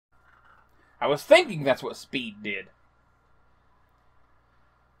I was thinking that's what speed did.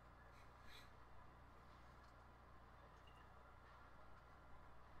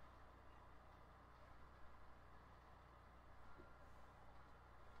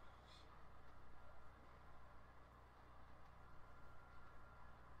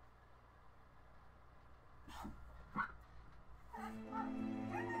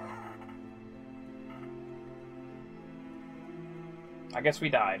 I guess we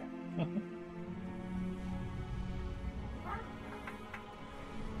died.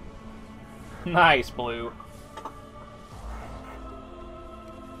 Nice, Blue.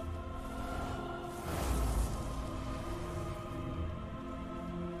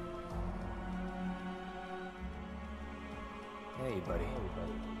 Hey, buddy.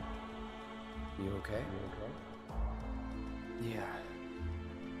 You okay? Yeah.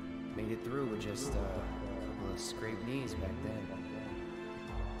 Made it through with just a couple of scraped knees back then.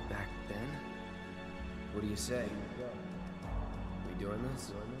 Back then? What do you say? We doing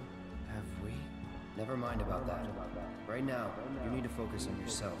this? Have we? Never mind about that. Right now, you need to focus on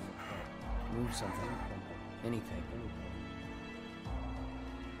yourself. Move something. Anything.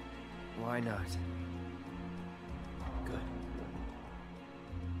 Why not? Good.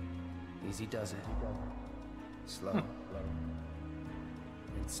 Easy does it. Slow. And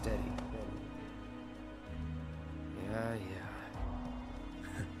steady. Yeah.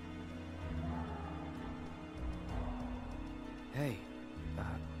 Hey,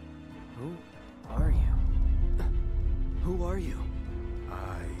 who are you? Who are you?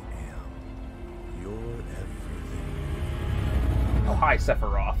 I am your everything. Oh, hi,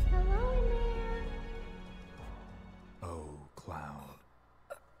 Sephiroth. Oh, Cloud.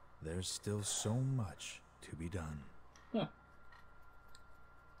 There's still so much to be done. Huh.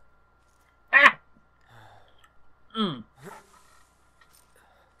 Ah!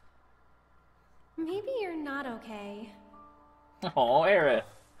 Maybe you're not okay. Oh, Aerith.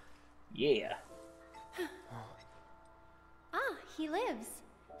 Yeah. Ah, he lives.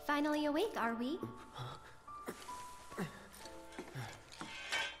 Finally awake, are we?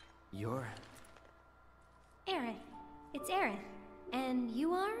 You're... Aerith. It's Aerith. And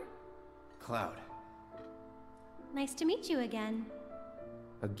you are? Cloud. Nice to meet you again.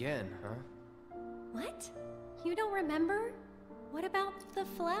 Again, huh? What? You don't remember? What about the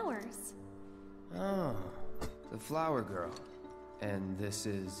flowers? Oh, the flower girl. And this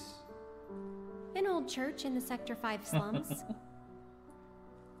is... An old church in the Sector 5 slums.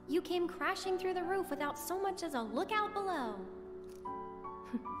 You came crashing through the roof without so much as a look out below.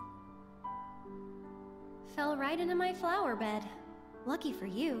 Fell right into my flower bed. Lucky for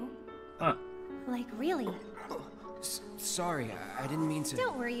you. Huh. Like, really. Sorry, I didn't mean to...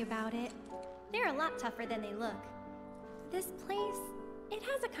 Don't worry about it. They're a lot tougher than they look. This place, it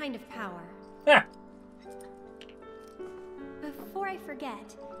has a kind of power. Yeah. Before I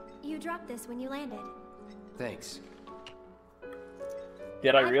forget, you dropped this when you landed. Thanks.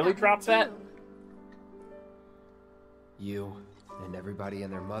 Did I I've really got drop one that? too. You and everybody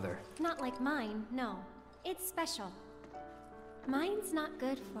and their mother. Not like mine, no. It's special. Mine's not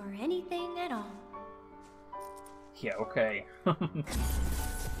good for anything at all. Yeah, okay.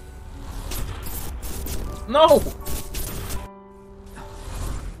 No!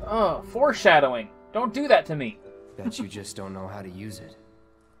 Oh, foreshadowing. Don't do that to me. Bet you just don't know how to use it.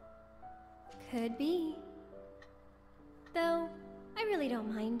 Could be. Though, I really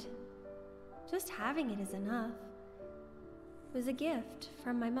don't mind. Just having it is enough. It was a gift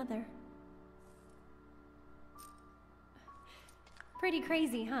from my mother. Pretty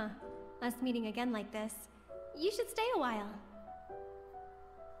crazy, huh? Us meeting again like this. You should stay a while.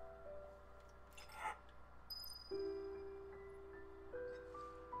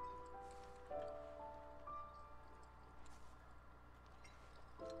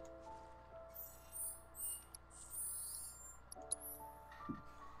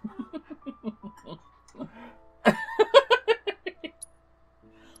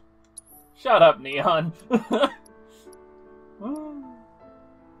 Shut up, Neon.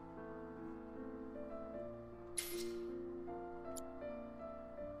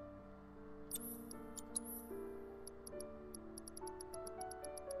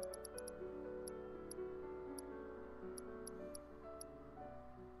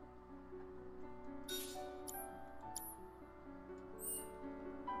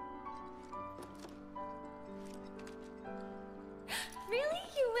 Really?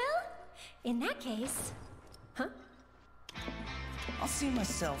 You will? In that case... Huh? I'll see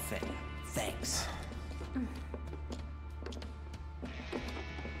myself in. Thanks.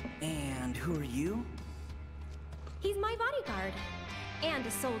 And who are you? He's my bodyguard. And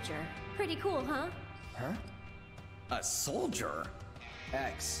a soldier. Pretty cool, huh? Huh? A soldier?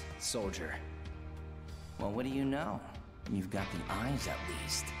 Ex-soldier. Well, what do you know? You've got the eyes, at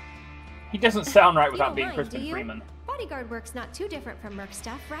least. He doesn't sound right You without don't being mind, Crispin do you? Freeman. Bodyguard work's not too different from Merc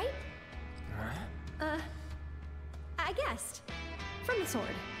stuff, right? Huh? I guessed. From the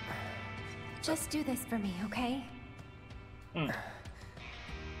sword. Just do this for me, okay?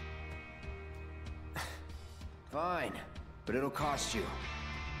 Fine, but it'll cost you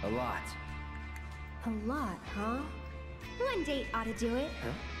a lot. A lot, huh? One date ought to do it.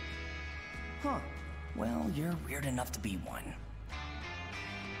 Huh. Well, you're weird enough to be one.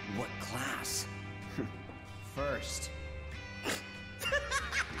 What class? First.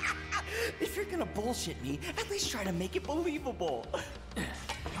 If you're gonna bullshit me, at least try to make it believable.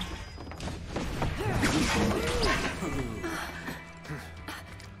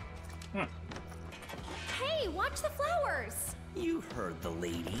 Hey, watch the flowers! You heard the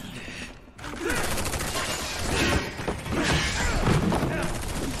lady.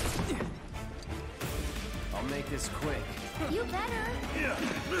 I'll make this quick. You better.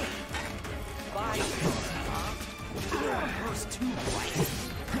 Bye. Yours too white.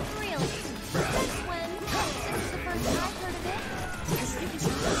 Really? Since when? This is the first I've heard of it. Because it was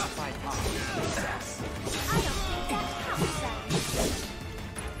certified princess. I don't think that counts then.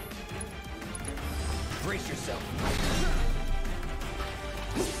 Brace yourself.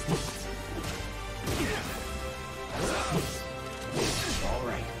 All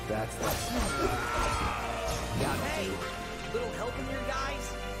right, that's that. Hey, little help in here, guys?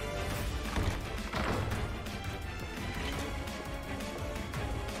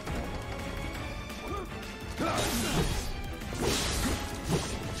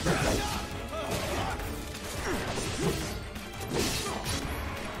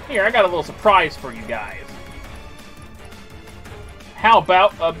 Here, I got a little surprise for you guys. How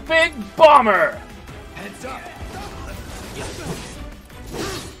about a big bomber? Heads up.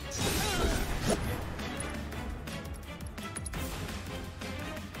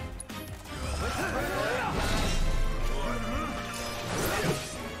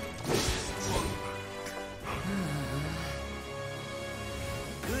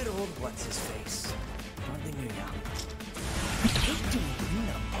 Good old what's-his-face. Hardly knew ya. I hate doing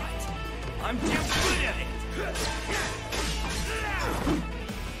cleanup, but I'm damn good at it!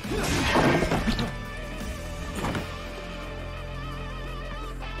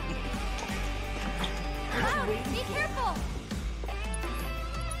 Cloud, be careful!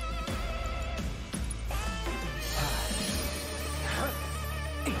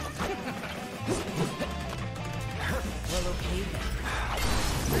 Well, okay then.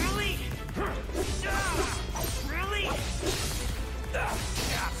 Really? Really?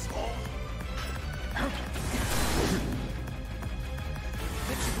 Asshole!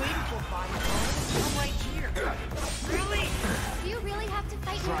 What you waiting for, bodyguard? I'm right here. Really? Do you really have to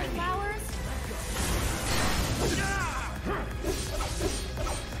fight with the flowers?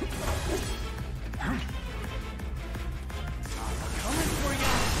 Coming for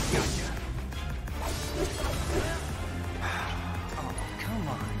ya! Gotcha. Oh, come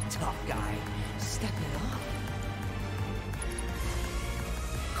on, tough guy. Step it up.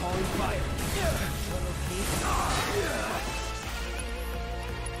 Calling fire.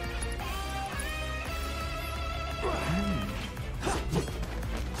 Well,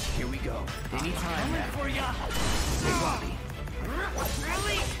 Here we go. Anytime coming now. for ya!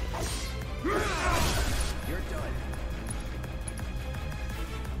 Really? You're done.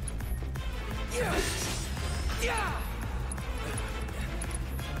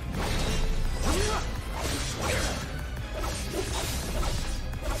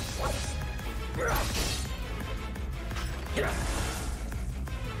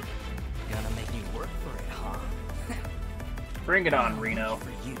 Gonna make you work for it, huh? Bring it on, Reno.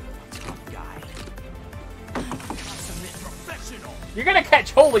 For you, tough guy. Consummate professional. You're gonna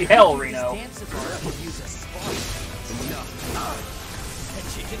catch holy hell, Reno. This dance bar could use a spark. Enough. That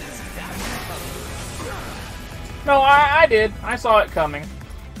chicken is that No, I did. I saw it coming.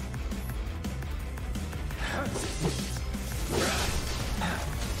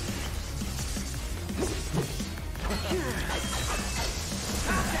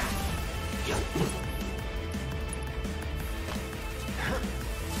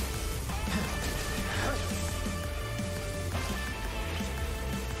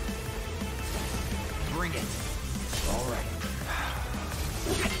 Bring it. All right.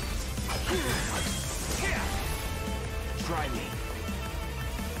 Try me.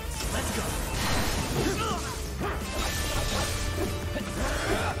 Let's go.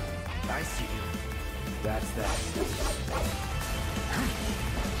 I see you. That's that.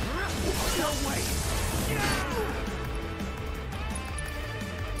 No way!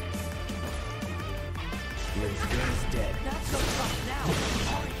 You're as good as dead. Not so tough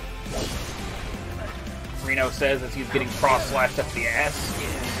now. Reno says as he's getting cross-slashed up the ass.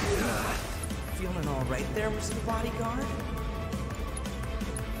 Feeling all right there, Mr. Bodyguard?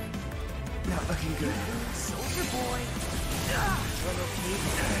 Not looking good. Soldier boy.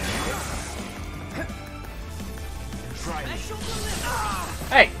 Try me.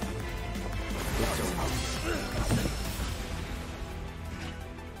 Hey!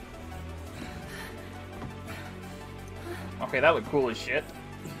 Okay, that looked cool as shit.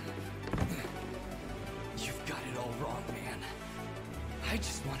 You've got it all wrong, man. I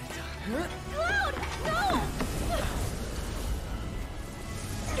just wanted to... Cloud! No!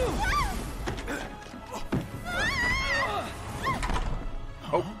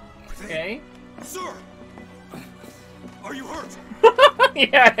 Oh, okay. Sir! Are you hurt?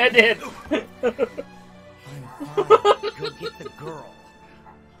 Yeah, I did. I'm fine. Go get the girl.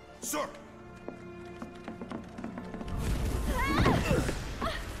 Sir!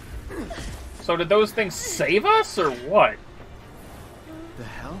 So did those things save us, or what? The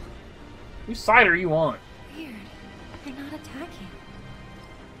hell? Whose side are you on? Weird. They're not attacking.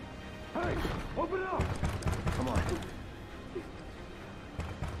 Hey, open up! Come on.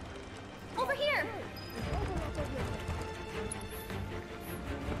 Over here!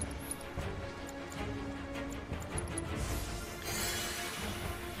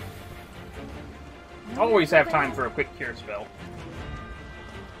 Always have time for a quick cure spell.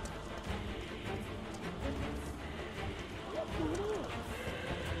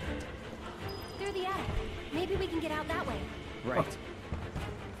 Through the attic. Maybe we can get out that way. Right.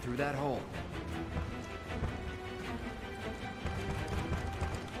 Through that hole.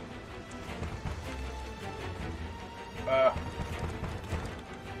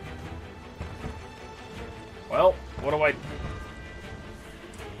 Well, what do I...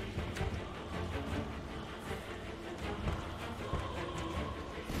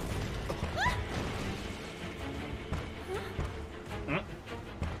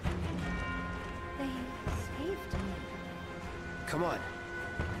 They saved me. Come on.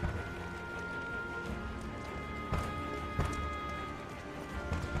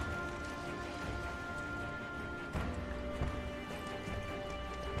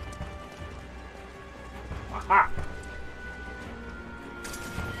 Aha!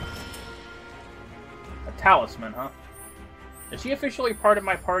 A talisman, huh? Is she officially part of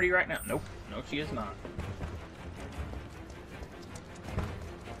my party right now? Nope. No, she is not.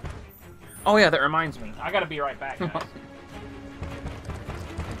 Oh yeah, that reminds me. I gotta be right back, guys.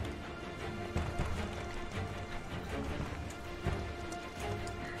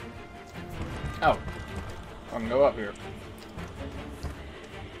 Oh. I can go up here.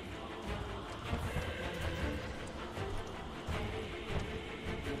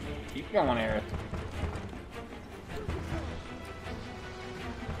 Keep going, Aerith.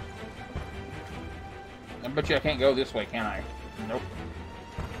 I bet you I can't go this way, can I? Nope.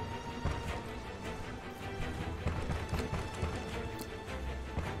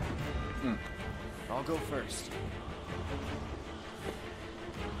 I'll go first.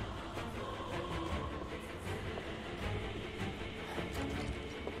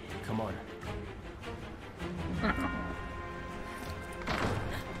 Come on.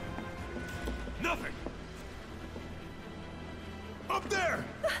 Nothing! Up there!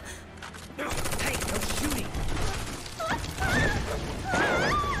 Hey, no shooting!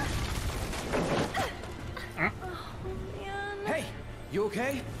 Man. Hey, you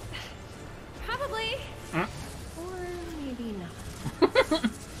okay? Probably. Huh? Or maybe not.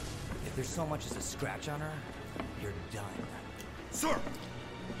 If there's so much as a scratch on her, you're done. Sir!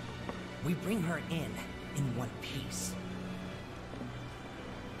 We bring her in one piece.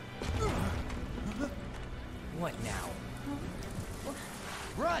 What now?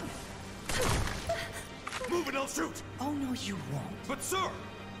 Run! Move and I'll shoot! Oh no, you won't. But sir!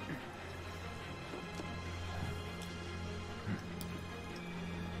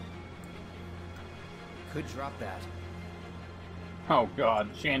 Could drop that. Oh god,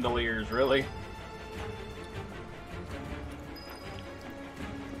 chandeliers, really?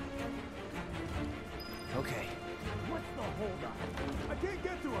 Okay. What's the holdup? I can't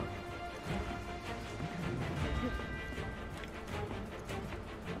get to her!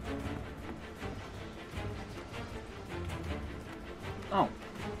 Oh.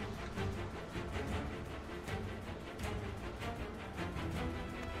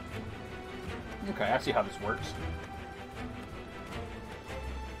 Okay, I see how this works.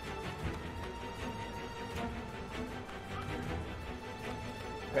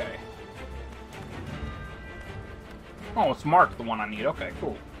 Okay. Oh, it's marked the one I need. Okay,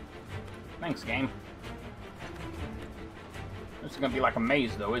 cool. Thanks, game. This is gonna be like a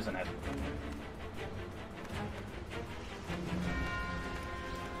maze, though, isn't it?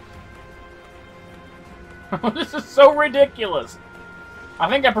 This is so ridiculous. I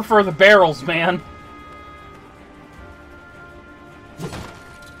think I prefer the barrels, man.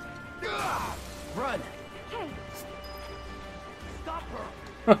 Run! Hey, Stop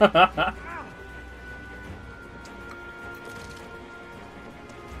her!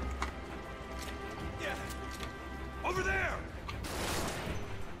 Yeah. Over there!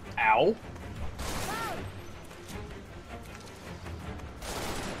 Ow.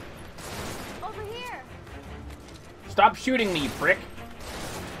 over here. Stop shooting me, you prick.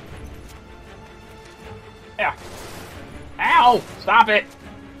 Yeah. Ow! Stop it!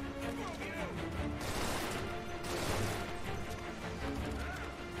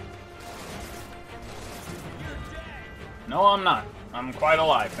 No, I'm not. I'm quite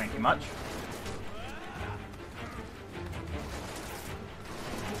alive, thank you much.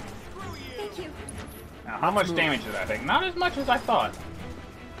 Thank you. Now, how much damage did I take? Not as much as I thought.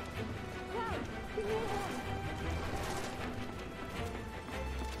 Cloud, give me a hand.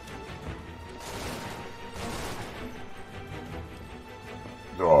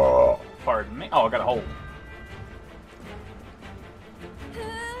 Pardon me. Oh, I got a hole.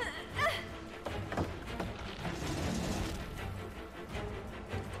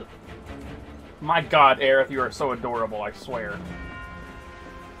 My god, Aerith, you are so adorable, I swear.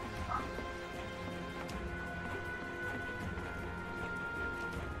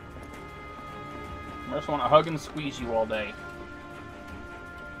 I just want to hug and squeeze you all day.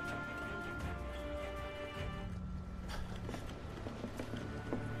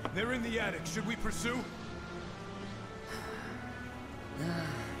 They're in the attic. Should we pursue?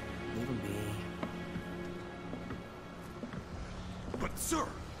 Leave him be. But, sir!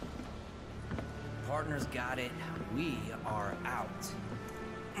 Partners got it. We are out.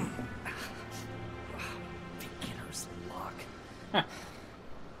 Beginner's luck.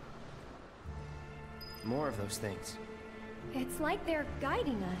 More of those things. It's like they're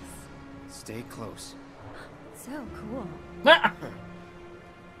guiding us. Stay close. So cool.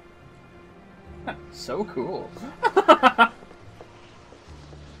 So cool.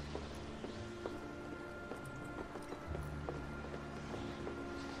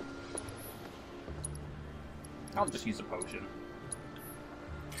 I'll just use a potion.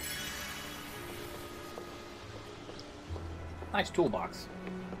 Nice toolbox.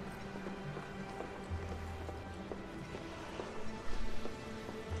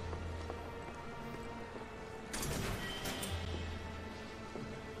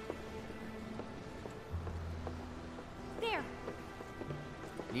 There.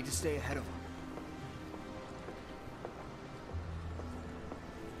 Need to stay ahead of him.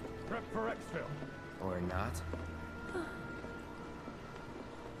 Prep for exfil. Or not.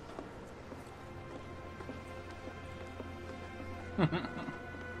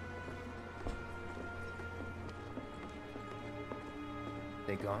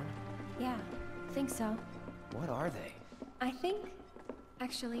 They gone? Yeah, think so. What are they? I think...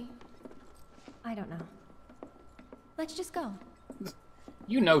 Actually, I don't know. Let's just go.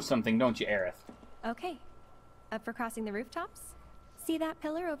 You know something, don't you, Aerith? Okay. Up for crossing the rooftops? See that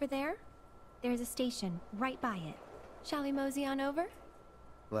pillar over there? There's a station right by it. Shall we mosey on over?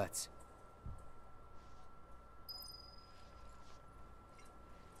 Let's.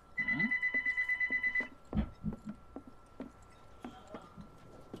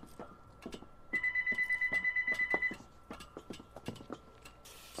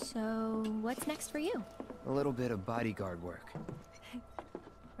 So, what's next for you? A little bit of bodyguard work.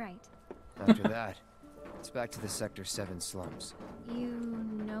 Right. After that, it's back to the Sector 7 slums. You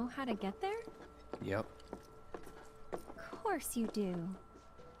know how to get there? Yep. Of course you do.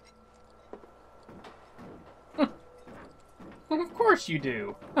 Of course you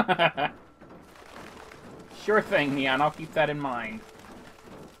do. Sure thing, Neon. I'll keep that in mind.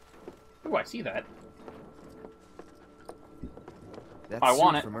 Ooh, I see that. That I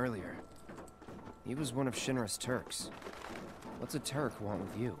want suit it. from earlier. He was one of Shinra's Turks. What's a Turk want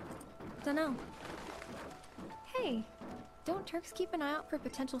with you? Dunno. Hey, don't Turks keep an eye out for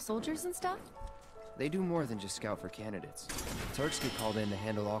potential soldiers and stuff? They do more than just scout for candidates. Turks get called in to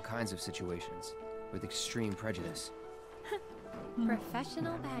handle all kinds of situations, with extreme prejudice.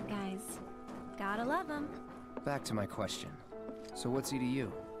 Professional bad guys. Gotta love them. Back to my question. So what's he to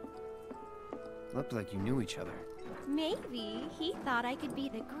you? Looked like you knew each other. Maybe he thought I could be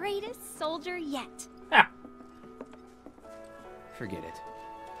the greatest soldier yet. Ha! Forget it.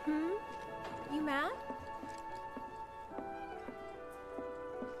 Hmm? You mad?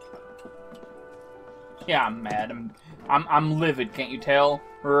 Yeah, I'm mad. I'm livid, can't you tell?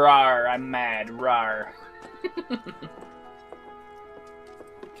 Rawr, I'm mad. Rawr.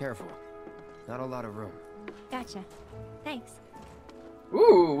 Careful. Not a lot of room. Gotcha. Thanks.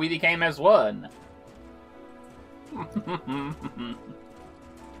 Ooh, we became as one.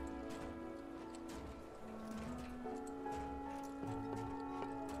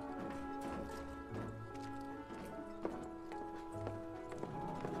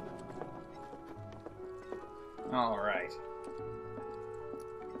 All right.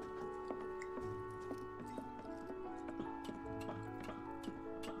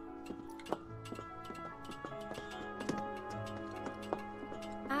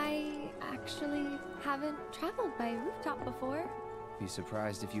 I actually haven't traveled by rooftop before. Be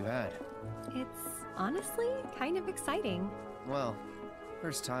surprised if you had. It's honestly kind of exciting. Well,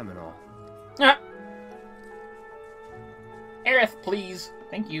 first time and all. Ah. Aerith, please.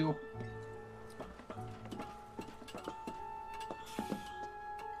 Thank you.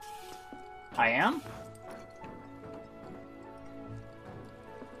 I am?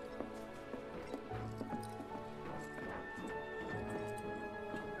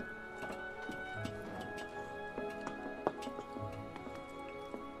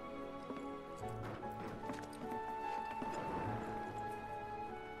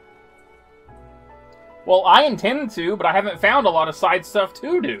 Well, I intend to, but I haven't found a lot of side stuff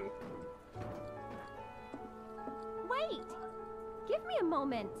to do. Wait! Give me a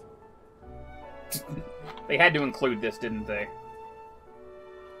moment. They had to include this, didn't they?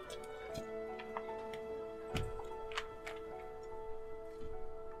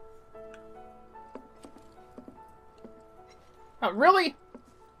 Oh, really?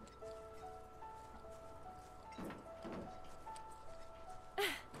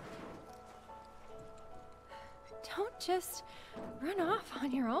 Don't just run off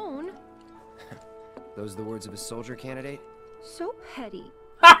on your own. Those the words of a soldier candidate? So petty.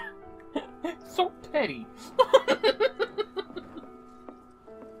 So petty.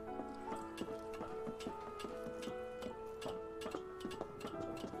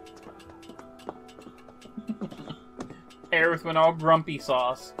 Aerith went all grumpy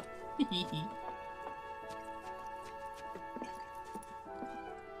sauce.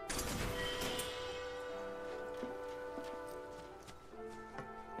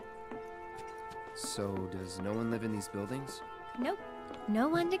 So, does no one live in these buildings? Nope. No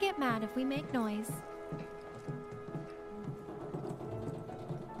one to get mad if we make noise.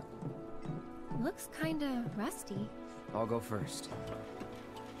 Looks kinda rusty. I'll go first.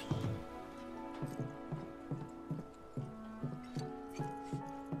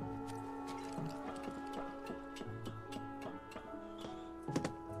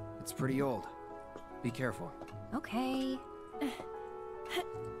 It's pretty old. Be careful. Okay.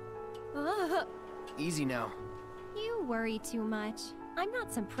 Easy now. You worry too much. I'm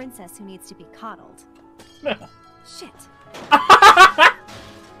not some princess who needs to be coddled. Shit.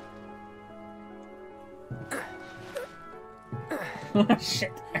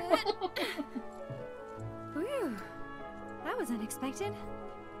 Shit. Whew. That was unexpected.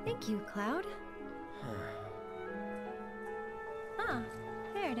 Thank you, Cloud. Ah,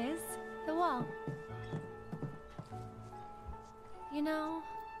 there it is. The wall. You know,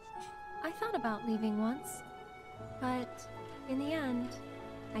 I thought about leaving once, but in the end,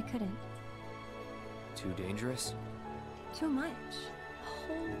 I couldn't. Too dangerous? Too much. A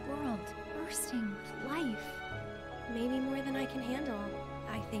whole world bursting with life. Maybe more than I can handle,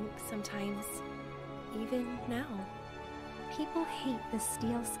 I think sometimes. Even now. People hate the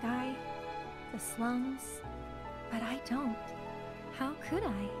steel sky, the slums, but I don't. How could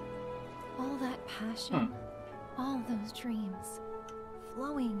I? All that passion, all those dreams,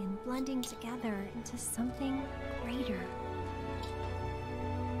 flowing and blending together into something greater.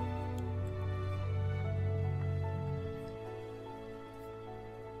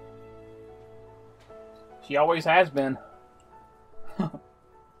 She always has been.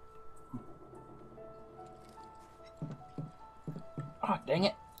 Oh, dang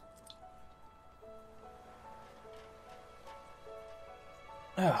it.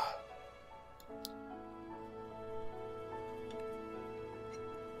 Ugh.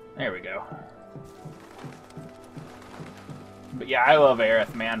 There we go. But yeah, I love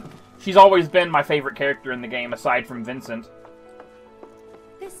Aerith, man. She's always been my favorite character in the game, aside from Vincent.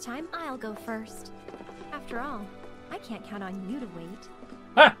 This time, I'll go first. After all, I can't count on you to wait.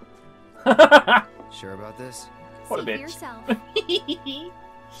 Ha! Sure about this? What a See for bitch. yourself.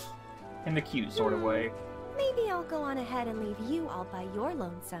 In the cute sort of way. Maybe I'll go on ahead and leave you all by your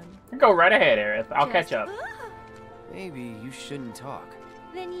lonesome. Go right ahead, Aerith. I'll catch Just- up. Maybe you shouldn't talk.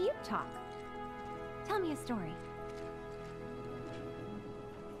 Then you talk. Tell me a story.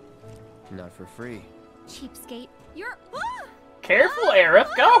 Not for free. Cheapskate. You're... Careful,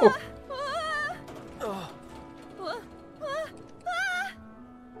 Aerith, go!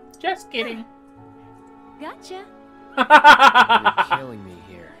 Just kidding. Gotcha. You're killing me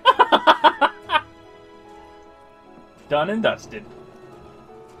here. Done and dusted.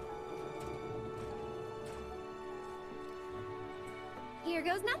 Here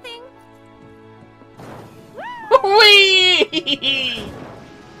goes nothing. Whee!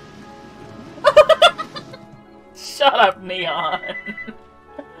 Shut up, Neon.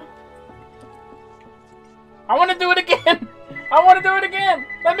 I want to do it again. I want to do it again.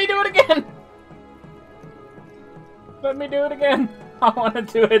 Let me do it again. Let me do it again. I want to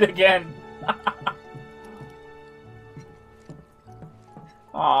do it again.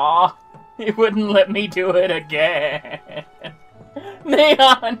 Aw, he wouldn't let me do it again.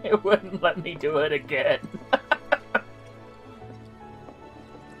 Neon, it wouldn't let me do it again.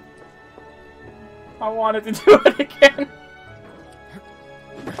 I wanted to do it again.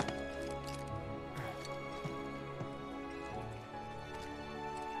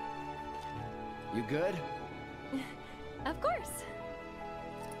 You good? Of course.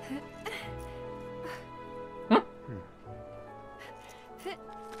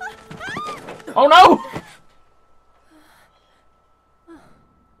 Oh no!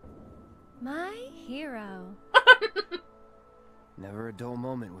 My hero. Never a dull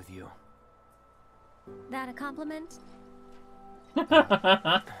moment with you. That a compliment?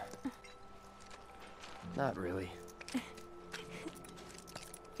 Not really.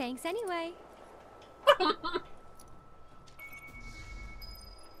 Thanks anyway.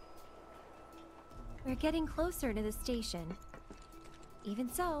 We're getting closer to the station.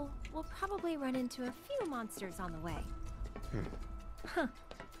 Even so, we'll probably run into a few monsters on the way. Huh.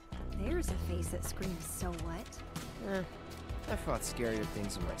 There's a face that screams, so what? I fought scarier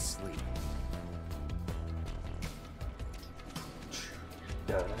things in my sleep.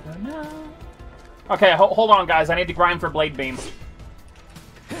 Okay, hold on, guys. I need to grind for Blade Beam.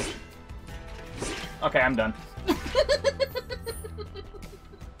 Okay, I'm done.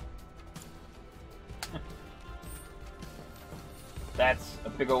 That's a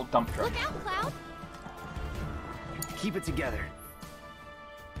big old dump truck. Look out, Cloud! Keep it together.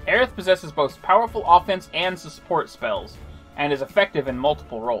 Aerith possesses both powerful offense and support spells, and is effective in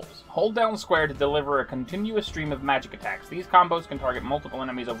multiple roles. Hold down square to deliver a continuous stream of magic attacks. These combos can target multiple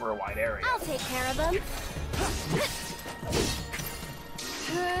enemies over a wide area. I'll take care of them.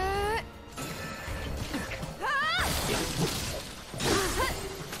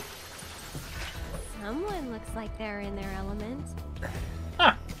 Someone looks like they're in their element.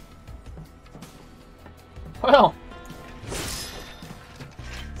 Huh. Well.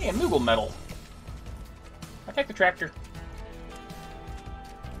 Hey, a Moogle medal. I take the tractor.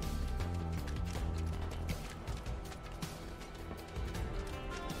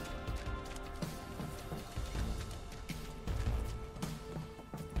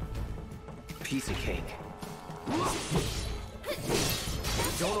 Piece of cake.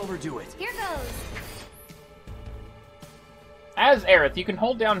 Don't overdo it. Here goes. As Aerith, you can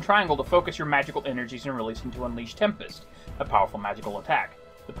hold down triangle to focus your magical energies and release them to unleash Tempest, a powerful magical attack.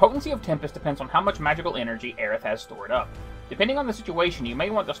 The potency of Tempest depends on how much magical energy Aerith has stored up. Depending on the situation, you may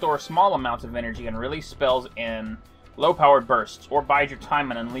want to store small amounts of energy and release spells in low-powered bursts, or bide your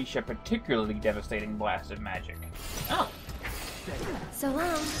time and unleash a particularly devastating blast of magic. Oh. So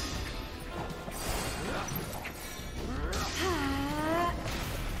long.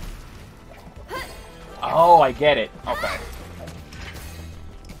 Oh, I get it. Okay.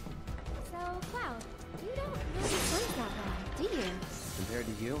 So, Cloud, you don't really fight that well, do you? Compared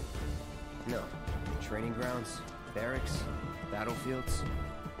to you? No. Training grounds, barracks, battlefields.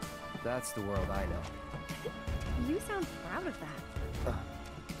 That's the world I know. You sound proud of that.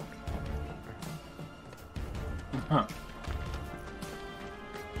 Huh.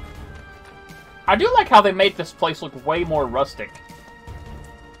 I do like how they made this place look way more rustic.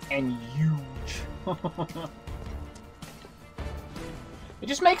 And huge. It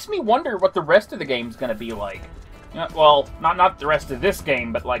just makes me wonder what the rest of the game's gonna be like. You know, well, not the rest of this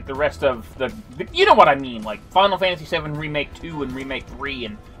game, but like the rest of the you know what I mean, like Final Fantasy VII Remake 2 and Remake 3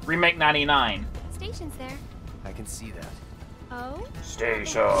 and Remake 99. Station's there. I can see that. Oh?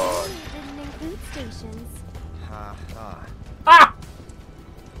 Station. Didn't include stations. Ha ha. Ah!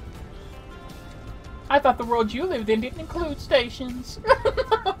 I thought the world you lived in didn't include stations.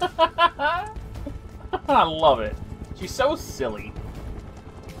 I love it. She's so silly.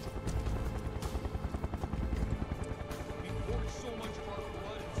 We poured so much of our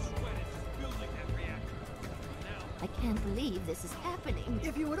blood and sweat into building that reactor. can't believe this is happening.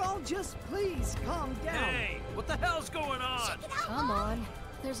 If you would all just please calm down. Hey, what the hell's going on? Come on.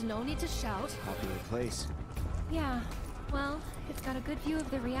 There's no need to shout. Popular place. Yeah, well, it's got a good view of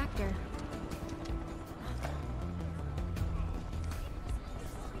the reactor.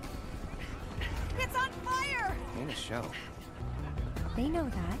 It's on fire! Ain't a show. They know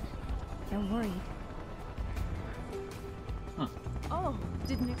that. They're worried. Oh,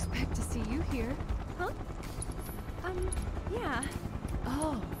 didn't expect to see you here. Huh? Yeah,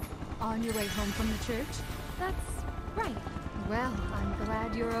 Oh, on your way home from the church? that's right. Well, I'm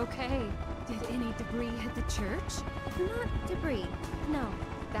glad you're okay. Did any debris hit the church? Not debris, no.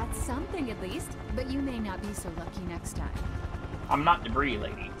 That's something at least, but you may not be so lucky next time. I'm not debris,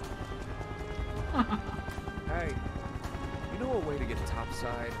 lady. Hey, you know a way to get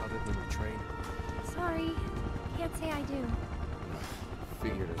topside other than the train? Sorry, can't say I do.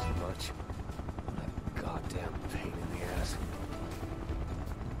 Figured as much. That goddamn pain in the ass.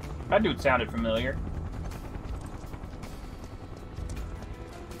 That dude sounded familiar.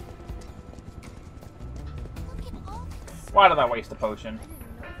 Why did I waste a potion?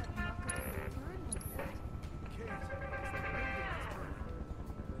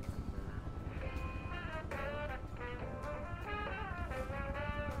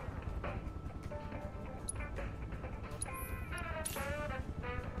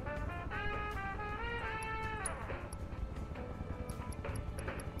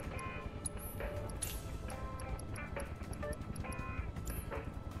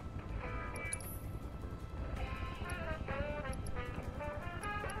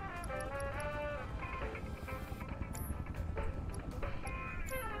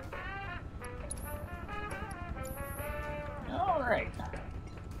 Alright.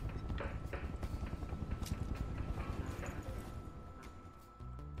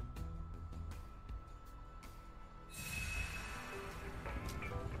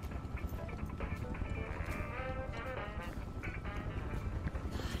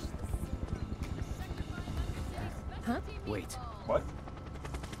 Huh? Wait. What?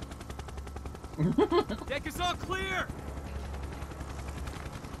 Deck is all clear!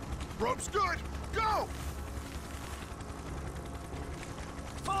 Rope's good! Go!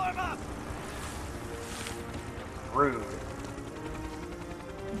 Pull him up! Rude.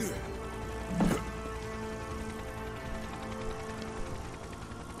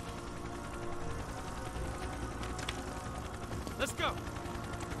 Let's go!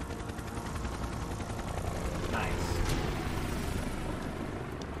 Nice.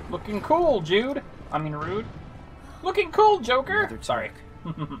 Looking cool, Jude. I mean, Rude. Looking cool, Joker. Another Sorry.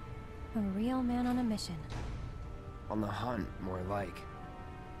 A real man on a mission. On the hunt, more like.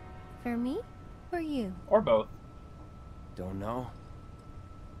 For me or you? Or both. Don't know.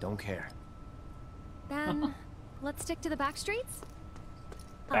 Don't care. Then let's stick to the back streets.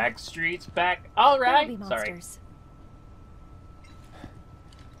 Back streets, back. All There'll right. be Sorry. monsters.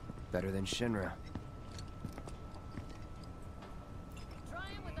 Better than Shinra. Try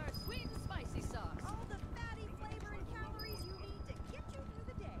 'em with our sweet and spicy sauce. All the fatty flavor and calories you need to get you through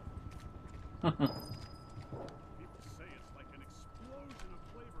the day. People say it's like an explosion of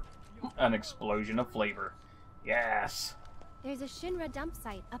flavor. An explosion of flavor. Yes. There's a Shinra dump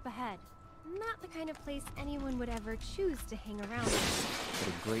site up ahead. Not the kind of place anyone would ever choose to hang around in. But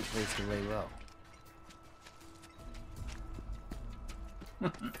a great place to lay low.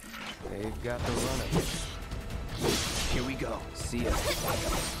 They've got the run of it. Here we go. See ya.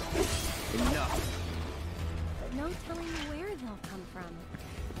 Enough. But no telling where they'll come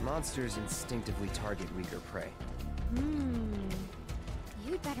from. Monsters instinctively target weaker prey.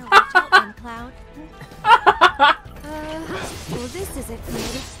 You'd better watch out, then, Cloud. Well, this isn't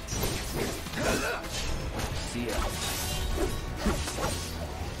good. See ya.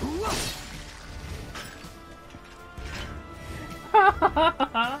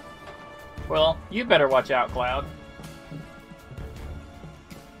 Well, you better watch out, Cloud.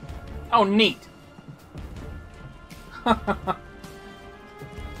 Oh, neat.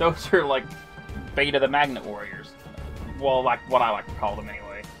 Those are like Beta the Magnet Warriors. Well, like what I like to call them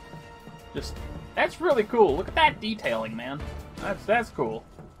anyway. Just, that's really cool. Look at that detailing, man. That's cool.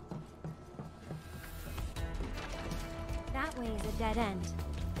 That way is a dead end.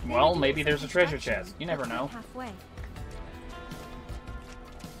 Well, maybe there's a treasure chest. You never That's know. like halfway.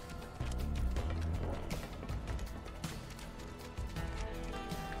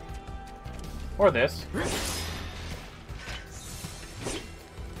 Or this.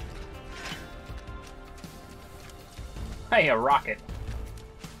 Hey, a rocket.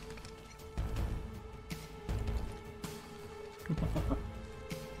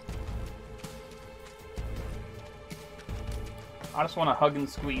 I just want to hug and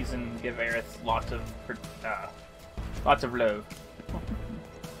squeeze and give Aerith lots of love.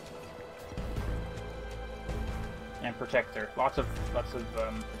 And protect her. Lots of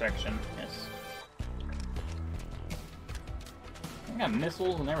protection. Yes. I got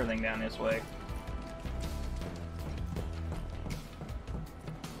missiles and everything down this way.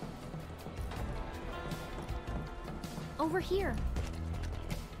 Over here.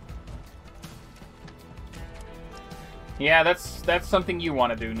 Yeah, that's something you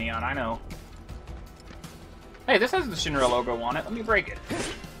want to do, Neon. I know. Hey, this has the Shinra logo on it. Let me break it.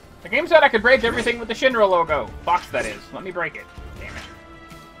 The game said I could break everything with the Shinra logo. Box, that is. Let me break it. Damn it.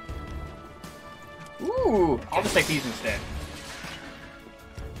 Ooh, I'll just take these instead.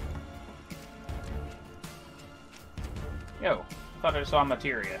 Yo, thought I saw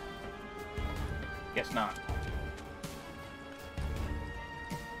materia. Guess not.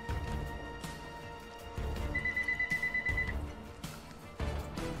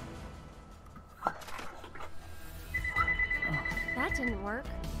 That didn't work.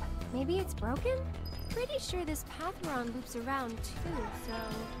 Maybe it's broken? Pretty sure this path we're on loops around too, so...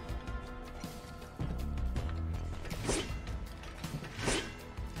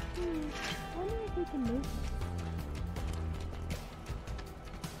 wonder if we can move.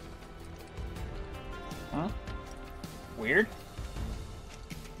 Huh? Weird.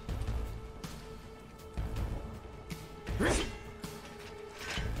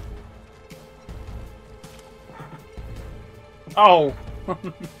 Oh!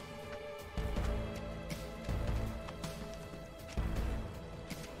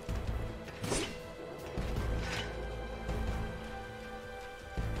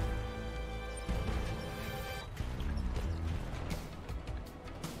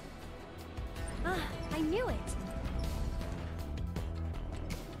 I knew it.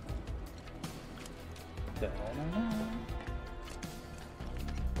 Dun, dun, dun.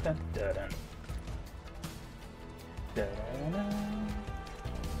 Dun, dun, dun.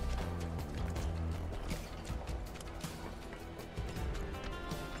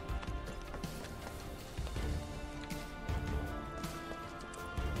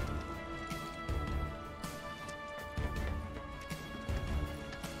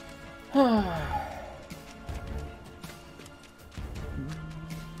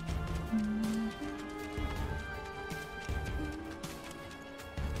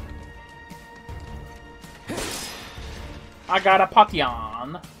 I got a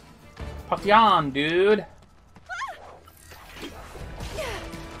Patyan. Patyan, dude.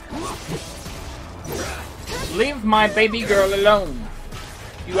 Leave my baby girl alone.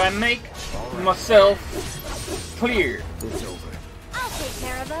 Do I make myself clear? It's over. I'll take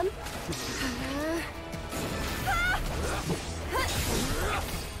care of them.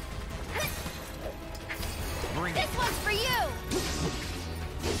 This one's for you.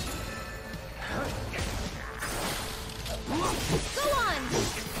 Go on.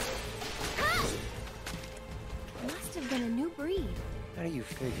 Must have been a new breed. How do you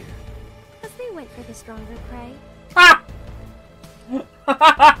figure? Because they went for the stronger prey. Ha!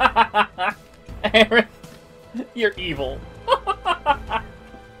 Aerith, you're evil.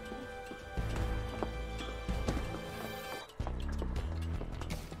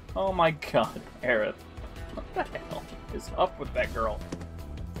 Oh my god, Aerith. What the hell is up with that girl?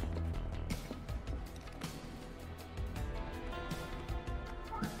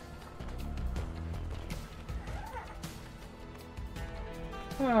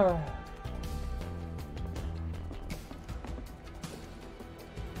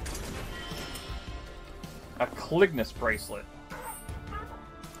 A Clignus bracelet.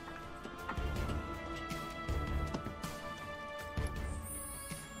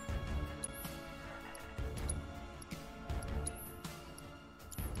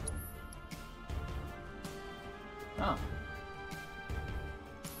 Oh.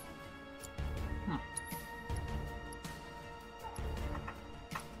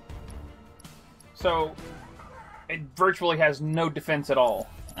 So, it virtually has no defense at all.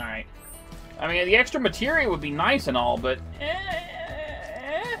 Alright. I mean, the extra materia would be nice and all, but...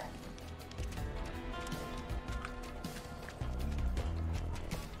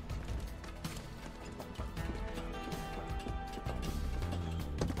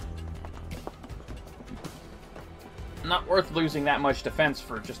 Not worth losing that much defense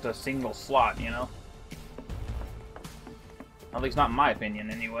for just a single slot, you know? At least not in my opinion,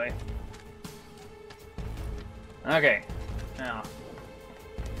 anyway. Okay. Now...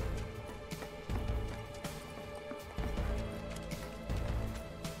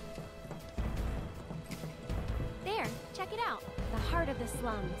 There, check it out. The heart of the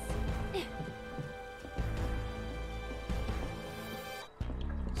slums.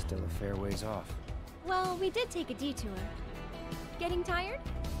 fair ways off. Well, we did take a detour. Getting tired?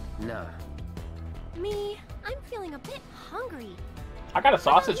 Nah. Me, I'm feeling a bit hungry. I got a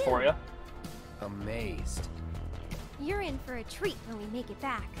sausage for you. Amazed. You're in for a treat when we make it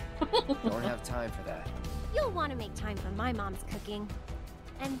back. Don't have time for that. You'll want to make time for my mom's cooking.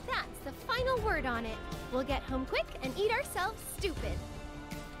 And that's the final word on it. We'll get home quick and eat ourselves stupid.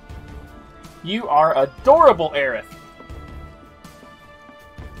 You are adorable, Aerith.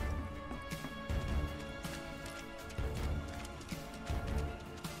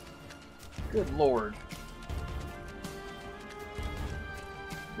 Good lord.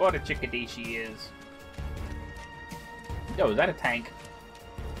 What a chickadee she is. Yo, is that a tank?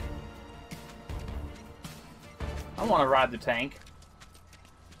 I want to ride the tank.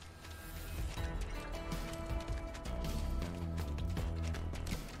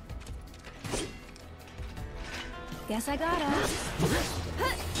 Guess I gotta.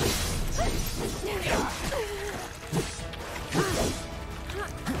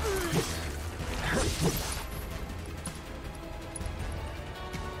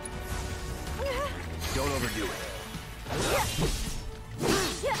 Don't overdo it.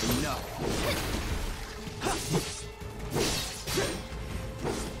 Enough.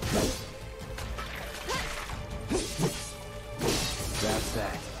 That's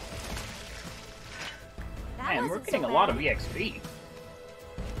that. Man, we're getting a lot of EXP.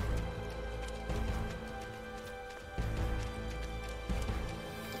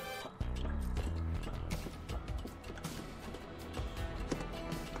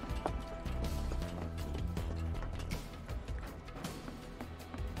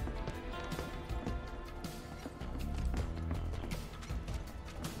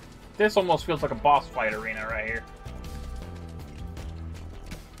 This almost feels like a boss fight arena right here.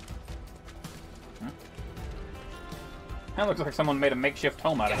 That looks like someone made a makeshift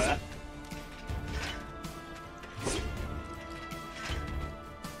home out of that.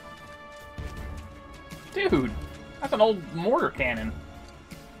 Dude, that's an old mortar cannon.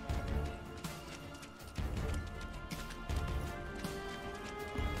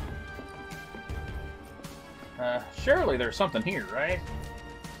 Surely there's something here, right?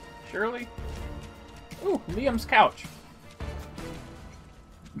 Surely? Ooh, Liam's couch.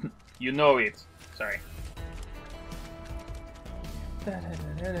 You know it. Sorry.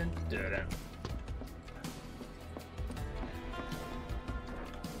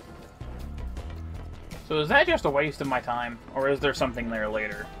 So is that just a waste of my time, or is there something there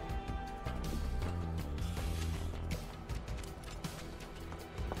later?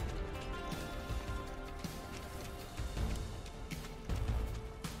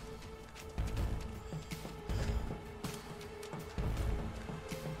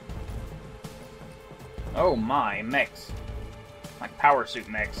 Oh my, mechs. Like power suit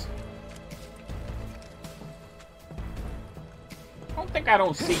mechs. Don't think I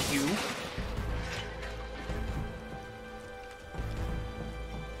don't see you.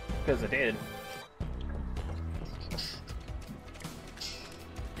 Because I did.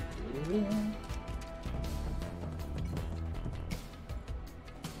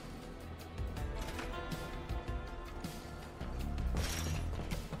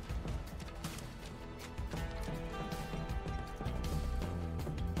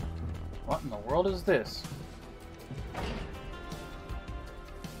 What in the world is this?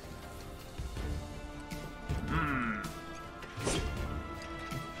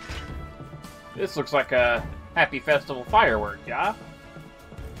 This looks like a Happy Festival firework, yeah?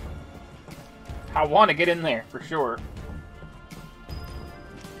 I want to get in there, for sure.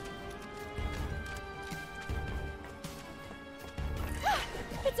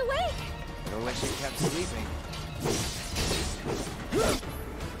 It's awake! I wish it kept sleeping.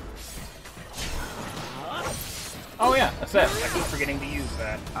 Oh yeah, assess. I keep forgetting to use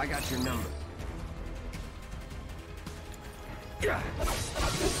that. I got your number.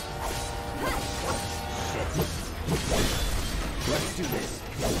 Let's do this.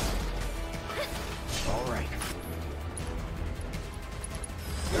 All right.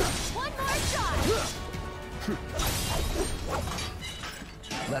 One more shot!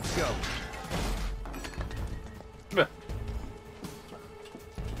 Let's go.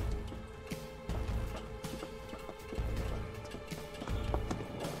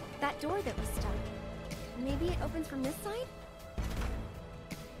 That door that was stuck. Maybe it opens from this side?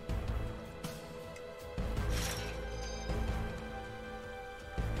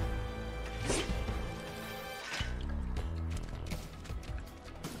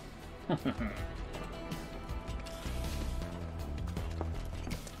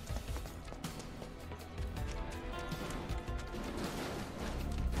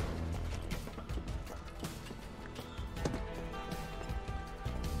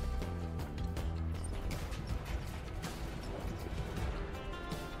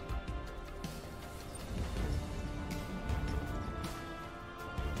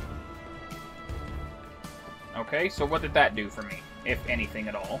 Okay, so what did that do for me, if anything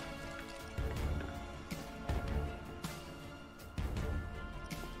at all?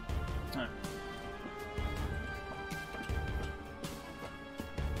 Huh.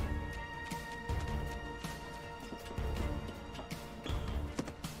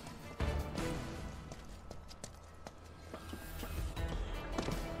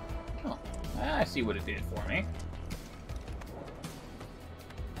 Oh, I see what it did for me.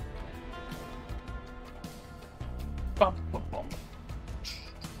 Bum, bum, bum.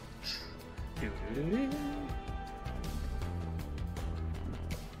 Doo-doo-doo-doo.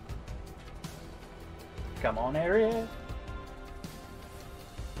 Come on, Area.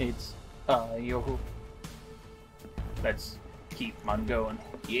 It's yo. Let's keep on going.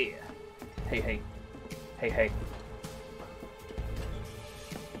 Yeah. Hey, hey. Hey, hey.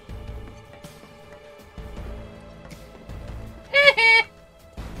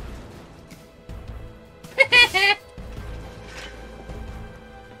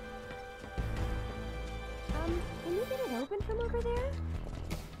 Can you get it open from over there?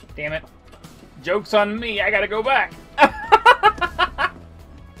 Damn it. Joke's on me, I gotta go back.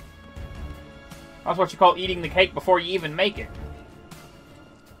 That's what you call eating the cake before you even make it.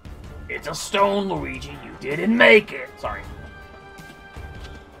 It's a stone, Luigi. You didn't make it. Sorry.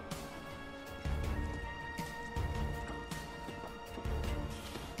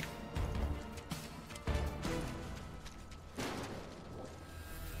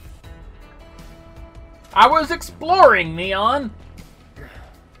 I was exploring, Neon.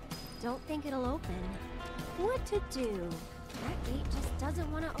 Don't think it'll open. What to do? That gate just doesn't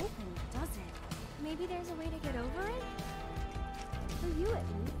want to open, does it? Maybe there's a way to get over it? For you, at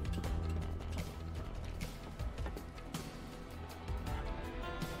least.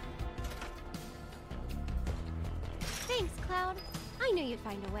 Thanks, Cloud. I knew you'd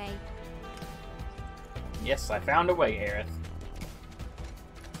find a way. Yes, I found a way, Aerith.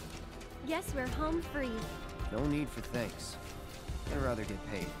 Guess we're home free. No need for thanks. I'd rather get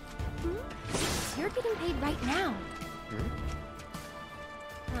paid. Hmm? You're getting paid right now. Hmm?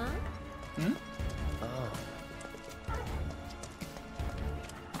 Huh? Hmm? Oh.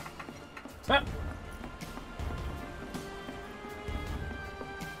 Huh?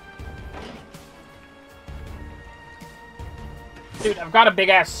 Dude, I've got a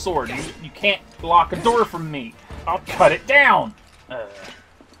big-ass sword. You can't block a door from me. I'll cut it down.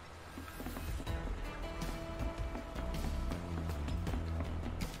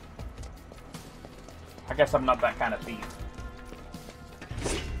 I guess I'm not that kind of thief.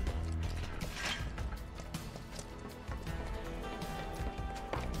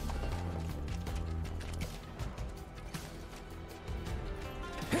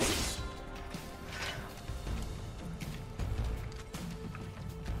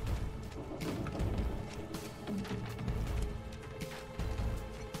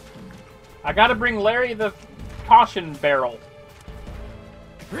 I gotta bring Larry the caution barrel.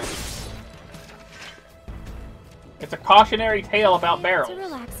 It's a cautionary tale about barrels. To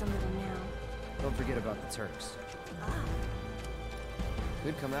relax a little now. Don't forget about the Turks.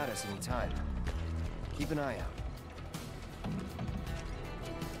 Could come at us any time. Keep an eye out.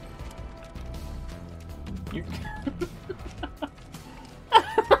 You...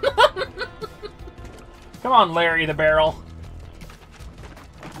 Come on, Larry the barrel.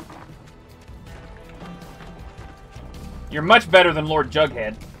 You're much better than Lord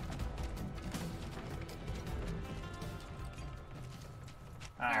Jughead.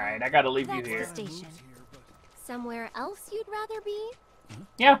 Alright, I gotta leave you here. That's the station. Somewhere else you'd rather be?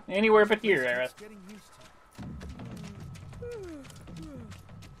 Yeah, anywhere but here, Aerith.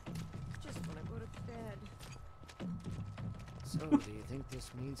 Just want to go to bed. So, do you think this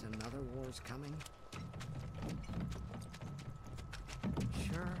means another war's coming?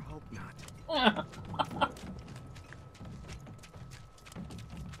 Sure hope not.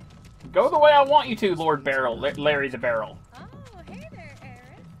 Go the way I want you to, Lord Barrel. Larry the Barrel. Oh, hey there,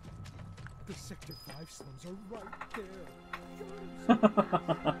 Aaron. The Sector 5 slums are right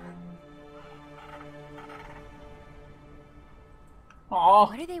there. Aw.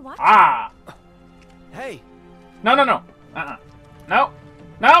 What are they watching? Ah! Hey! No, no, no. No.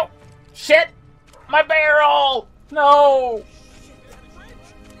 No! Shit! My barrel! No!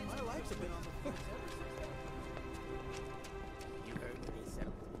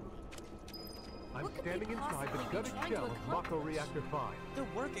 standing inside the gutted shell of Mako Reactor 5. They're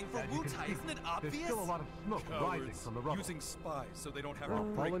working for As you can Wutai, see, isn't it there's obvious? still a lot of smoke rising from the rubble. Using spies so they don't have While to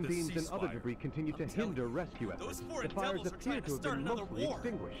break fallen the beams and other ceasefire. debris continue to hinder rescue efforts, Those the foreign fires devils are appear trying to to have start been another mostly war.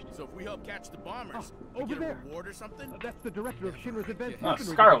 extinguished. So if we help catch the bombers, we over get there. a reward or something? That's the director of Shinra's Advanced Oh,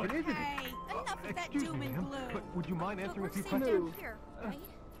 Weaponry Scarlet. Division, isn't it? Hey, enough of that Excuse doom me, and ma'am, gloom. but would you mind answering a few We're safe questions? down here, right?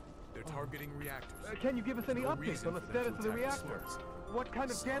 They're targeting reactors. Can you give us any No updates reason on the for them to status of the attack the reactor? source. What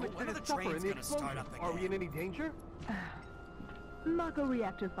kind of So, damage when did are it the suffer in trains the gonna start explosion? up Are we in again? any danger? Mako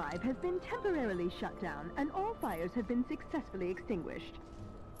Reactor 5 has been temporarily shut down, and all fires have been successfully extinguished.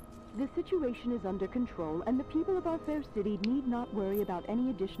 The situation is under control, and the people of our fair city need not worry about any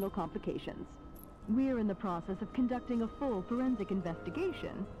additional complications. We're in the process of conducting a full forensic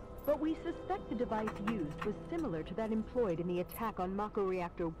investigation, but we suspect the device used was similar to that employed in the attack on Mako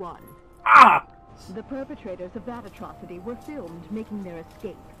Reactor 1. Ah! The perpetrators of that atrocity were filmed making their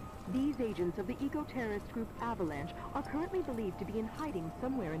escape. These agents of the eco-terrorist group Avalanche are currently believed to be in hiding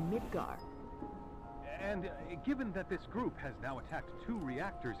somewhere in Midgar. And given that this group has now attacked 2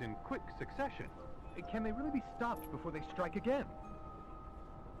 reactors in quick succession, can they really be stopped before they strike again?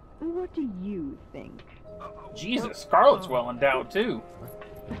 What do you think? Jesus, Scarlet's well endowed too.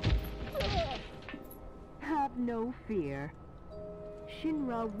 Have no fear.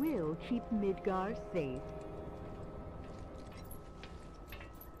 Shinra will keep Midgar safe.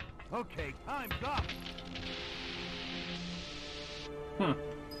 Okay, time's up!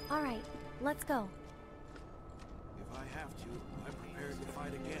 All right, let's go. If I have to, I'm prepared to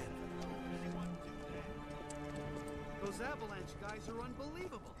fight again. Those Avalanche guys are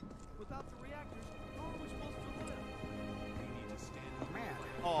unbelievable. Without the reactors, how are we supposed to live? We need to stand up. Man,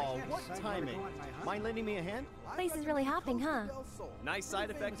 oh, what timing. Mind lending me a hand? Place is really hopping, huh? Nice side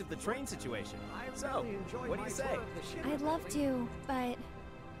effect of the train situation. So, what do you say? I'd love to, but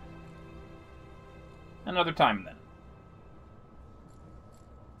Another time then.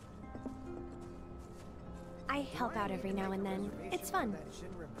 I help out every now and then. It's fun.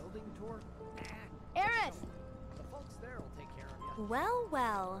 Aerith! The folks there will take care of you. Well,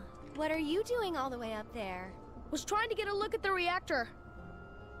 well. What are you doing all the way up there? Was trying to get a look at the reactor.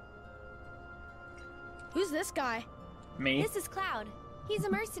 Who's this guy? Me? This is Cloud. He's a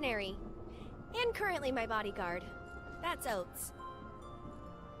mercenary. And currently my bodyguard. That's Oates.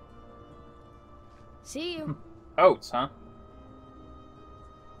 See you. Oates, huh?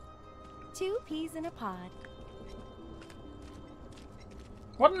 2 peas in a pod.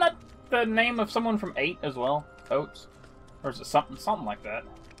 Wasn't that the name of someone from 8 as well? Oates? Or is it something like that?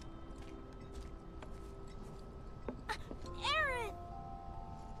 Aerith!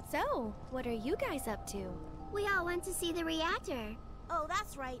 So, what are you guys up to? We all went to see the reactor. Oh,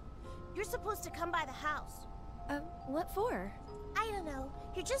 that's right. You're supposed to come by the house. What for? I don't know.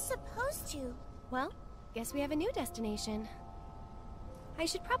 You're just supposed to. Well, guess we have a new destination. I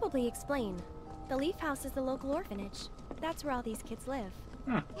should probably explain. The Leaf House is the local orphanage. That's where all these kids live.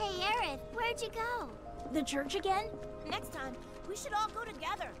 Hey, Aerith, where'd you go? The church again? Next time, we should all go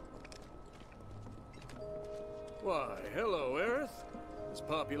together. Why, hello, Aerith. As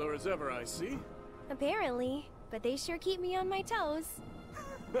popular as ever, I see. Apparently, but they sure keep me on my toes.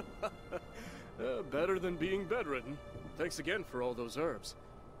 Better than being bedridden. Thanks again for all those herbs.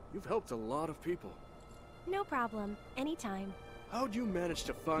 You've helped a lot of people. No problem. Anytime. How'd you manage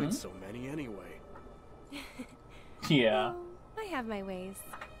to find so many anyway? Yeah. Oh, I have my ways.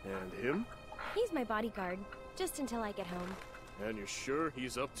 And him? He's my bodyguard, just until I get home. And you're sure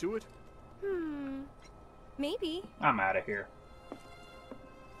he's up to it? Maybe. I'm out of here.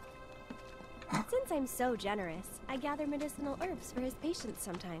 Since I'm so generous, I gather medicinal herbs for his patients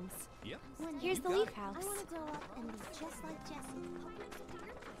sometimes. Yep. Here's the Leaf House. I want to grow up and be just like Jessie.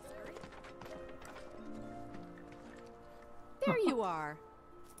 There you are.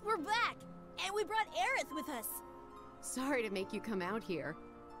 We're back, and we brought Aerith with us. Sorry to make you come out here.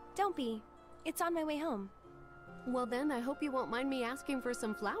 Don't be. It's on my way home. Well then, I hope you won't mind me asking for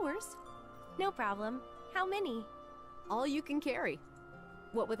some flowers. No problem. How many? All you can carry.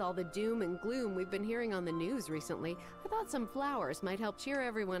 What with all the doom and gloom we've been hearing on the news recently, I thought some flowers might help cheer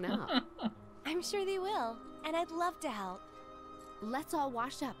everyone up. I'm sure they will, and I'd love to help. Let's all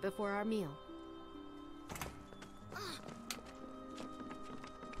wash up before our meal.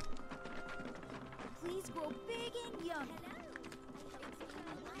 Please grow big and young.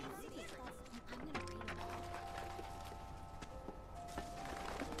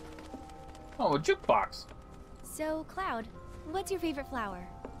 Oh, a jukebox. So, Cloud, what's your favorite flower?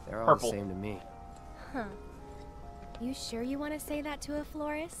 They're all Purple. the same to me. Huh. You sure you want to say that to a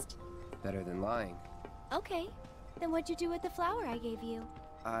florist? Better than lying. Okay. Then what'd you do with the flower I gave you?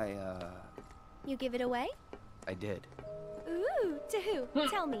 I, You give it away? I did. Ooh, to who?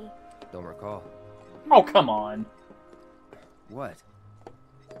 Tell me. Don't recall. Oh, come on. What?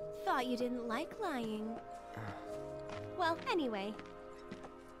 Thought you didn't like lying. Well, anyway.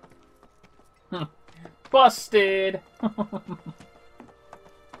 Busted!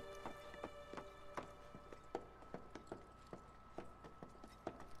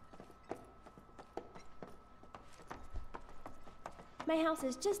 My house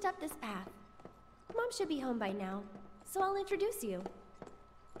is just up this path. Mom should be home by now, so I'll introduce you.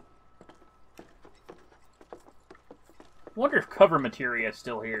 Wonder if cover materia is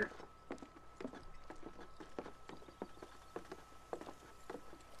still here.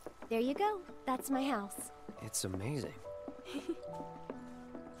 There you go. That's my house. It's amazing.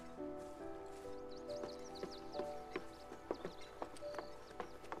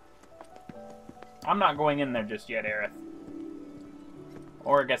 I'm not going in there just yet, Aerith.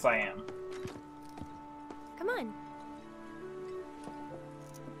 Or I guess I am. Come on.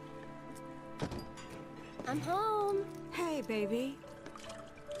 I'm home. Hey, baby.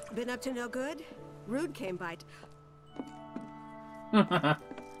 Been up to no good? Rude came by.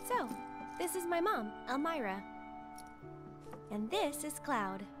 So, this is my mom, Elmira. And this is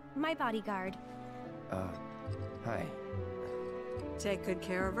Cloud, my bodyguard. Hi. Take good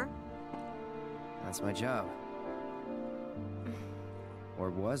care of her? That's my job. Or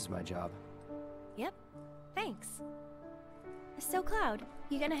was my job. Yep. Thanks. So, Cloud,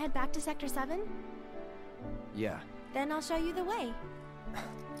 you gonna head back to Sector 7? Yeah. Then I'll show you the way.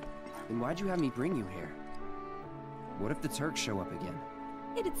 Then why'd you have me bring you here? What if the Turks show up again?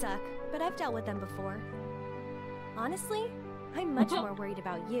 It'd suck, but I've dealt with them before. Honestly, I'm much more worried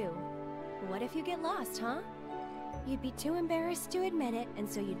about you. What if you get lost, huh? You'd be too embarrassed to admit it, and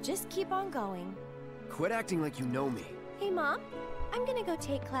so you just keep on going. Quit acting like you know me. Hey, Mom. I'm gonna go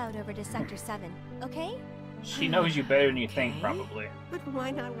take Cloud over to Sector 7, okay? She knows you better than you think, probably. But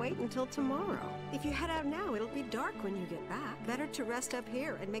why not wait until tomorrow? If you head out now, it'll be dark when you get back. Better to rest up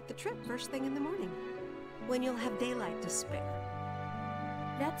here and make the trip first thing in the morning, when you'll have daylight to spare.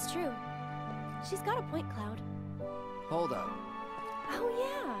 That's true. She's got a point, Cloud. Hold up. Oh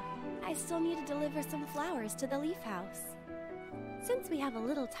yeah, I still need to deliver some flowers to the Leaf House. Since we have a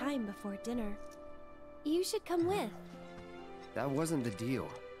little time before dinner, you should come with. That wasn't the deal.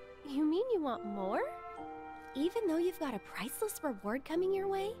 You mean you want more? Even though you've got a priceless reward coming your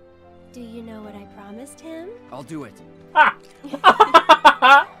way? Do you know what I promised him? I'll do it. Ah!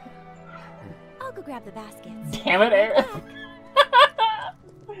 I'll go grab the baskets. Damn it, Aerith.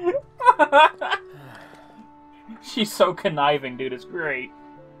 She's so conniving, dude. It's great.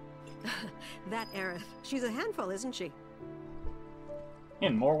 That Aerith. She's a handful, isn't she?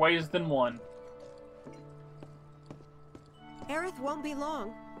 In more ways than one. Aerith won't be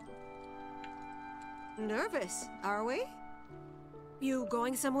long. Nervous, are we? You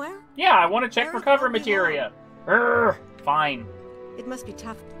going somewhere? Yeah, I want to check for cover materia. Fine. It must be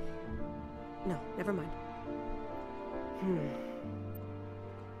tough. No, never mind.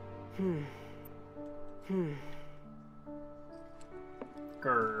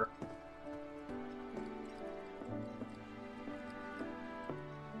 Grr.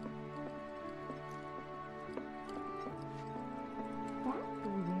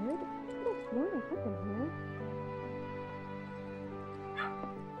 That's weird. I could have sworn I put them here.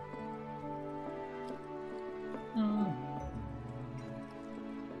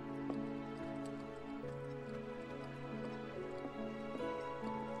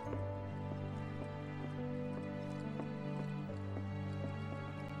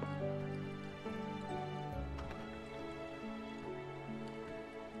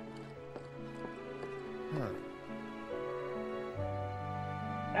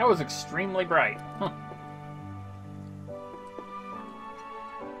 That was extremely bright. Huh.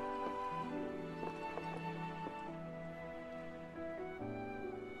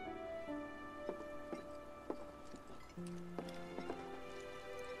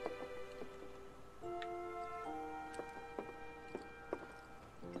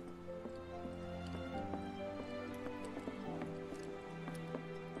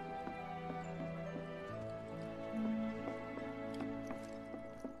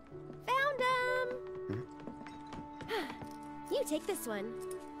 You take this one.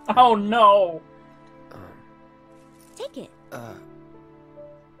 Oh no! Take it.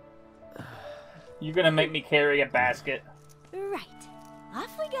 You're gonna make me carry a basket. Right.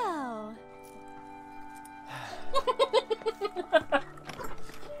 Off we go.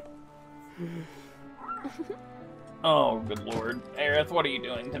 Oh, good lord. Aerith, what are you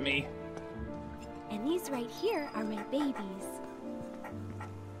doing to me? And these right here are my babies.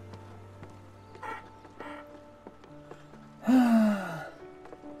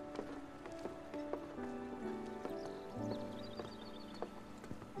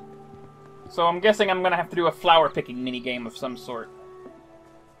 So I'm guessing I'm gonna have to do a flower picking minigame of some sort.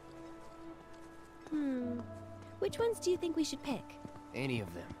 Which ones do you think we should pick? Any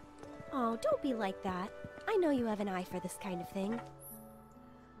of them. Oh, don't be like that. I know you have an eye for this kind of thing.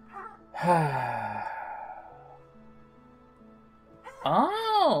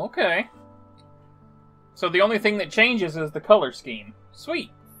 Oh, okay. So the only thing that changes is the color scheme.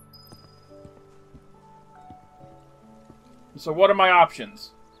 Sweet. So what are my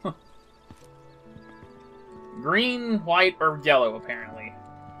options? Green, white, or yellow, apparently.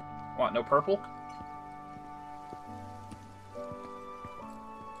 What, no purple?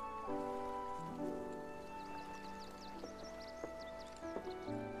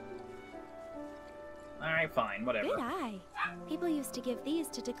 Alright, fine, whatever. Good eye. People used to give these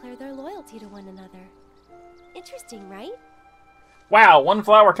to declare their loyalty to one another. Interesting, right? Wow, one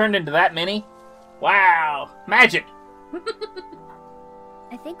flower turned into that many? Wow, magic!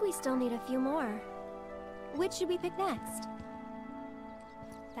 I think we still need a few more. Which should we pick next?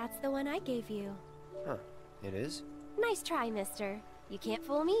 That's the one I gave you. Huh, it is? Nice try, mister. You can't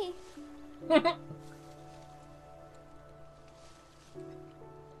fool me.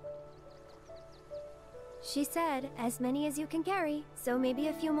 She said, as many as you can carry, so maybe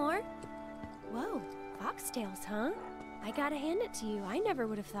a few more? Whoa, foxtails, huh? I gotta hand it to you, I never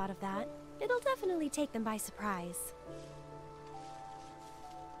would have thought of that. It'll definitely take them by surprise.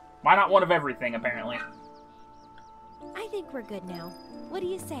 Why not one of everything, apparently? I think we're good now. What do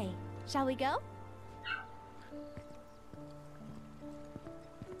you say? Shall we go?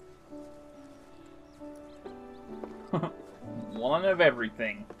 One of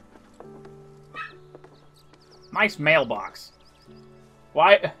everything. Nice mailbox.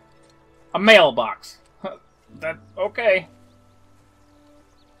 Why? A mailbox. That, okay.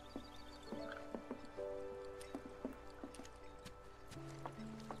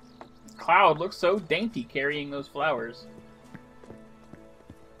 Cloud looks so dainty carrying those flowers.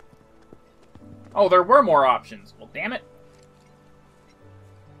 Oh, there were more options. Well, damn it.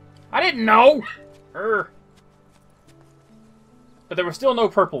 I didn't know! But there were still no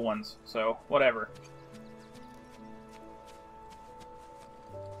purple ones, so whatever.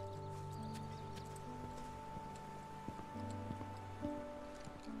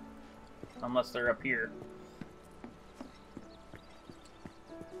 Unless they're up here.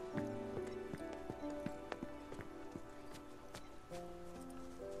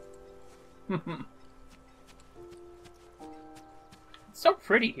 It's so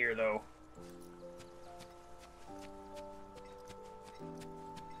pretty here, though.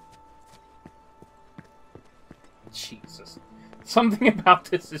 Jesus. Something about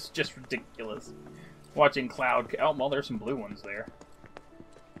this is just ridiculous. Watching Cloud... Oh, well, there's some blue ones there.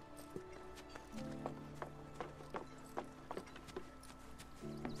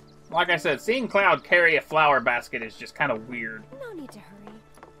 Like I said, seeing Cloud carry a flower basket is just kind of weird. No need to hurry.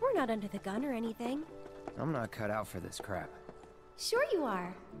 We're not under the gun or anything. I'm not cut out for this crap. Sure you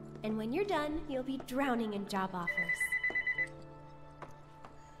are. And when you're done, you'll be drowning in job offers.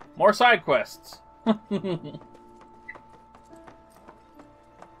 More side quests.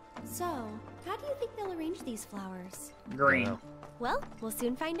 So, how do you think they'll arrange these flowers? Green. Well, we'll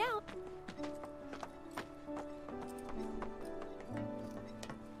soon find out.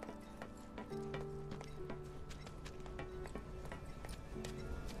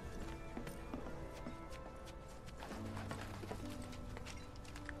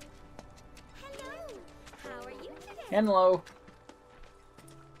 Hello.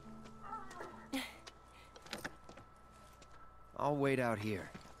 I'll wait out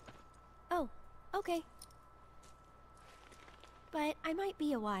here. Oh, okay. But I might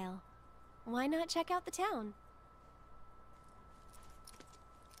be a while. Why not check out the town?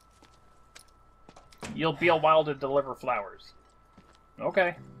 You'll be a while to deliver flowers.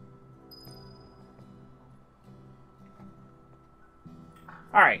 Okay.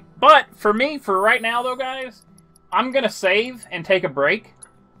 Alright, but for me, for right now though, guys, I'm gonna save and take a break.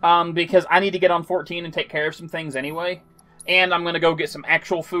 Because I need to get on 14 and take care of some things anyway. And I'm gonna go get some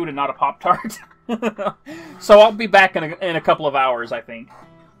actual food and not a Pop-Tart. So I'll be back in a couple of hours, I think.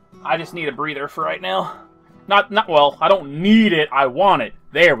 I just need a breather for right now. Well, I don't need it, I want it.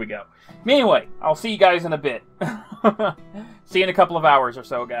 There we go. Anyway, I'll see you guys in a bit. See you in a couple of hours or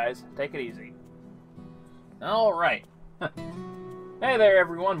so, guys. Take it easy. Alright. Hey there,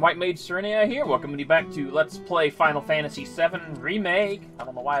 everyone. Whitemage Serenia here. Welcome you back to Let's Play Final Fantasy VII Remake. I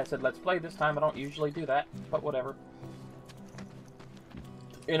don't know why I said Let's Play this time. I don't usually do that, but whatever.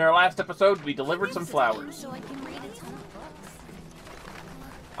 In our last episode, we delivered some flowers.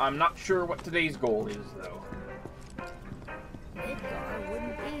 I'm not sure what today's goal is, though. Midgar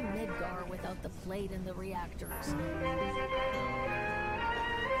wouldn't be Midgar without about the plate and the reactors.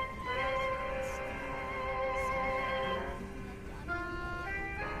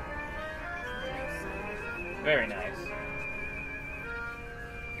 Very nice.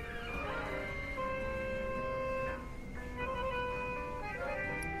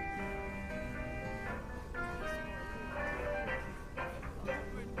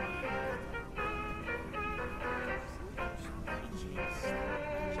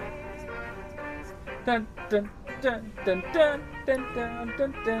 Dun dun dun dun dun dun dun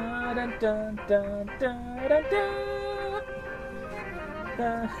dun dun dun dun dun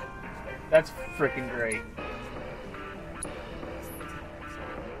dun. That's freaking great.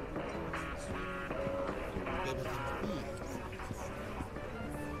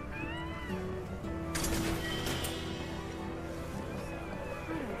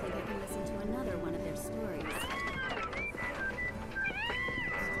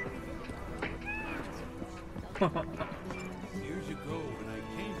 Years ago when I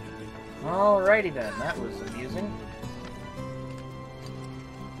came to Big Alrighty then, that was amusing.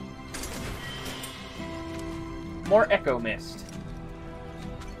 More echo mist.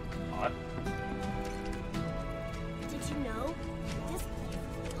 Odd. Did you know?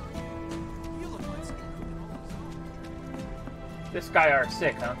 This guy are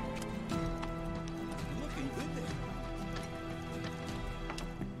sick, huh? Looking good there.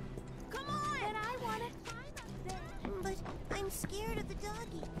 Come on! But I want to climb up there. But I'm scared of the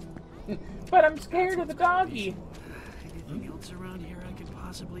doggy. But I'm scared of the doggy. Anything else around here I could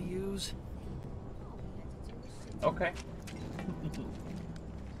possibly use? Okay.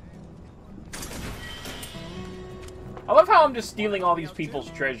 I love how I'm just stealing all these people's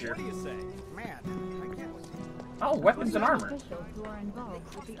treasure. Oh, weapons and armor.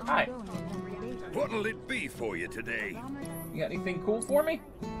 Hi. What'll it be for you today? You got anything cool for me?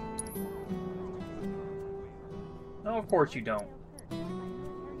 No, of course you don't.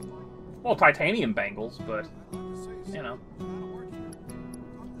 Well, titanium bangles, but, you know.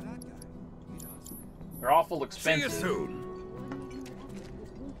 They're awful expensive. See you soon.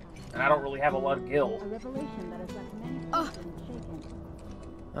 And I don't really have a lot of gil.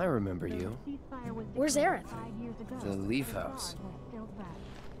 I remember you. Where's Aerith? The Leaf House.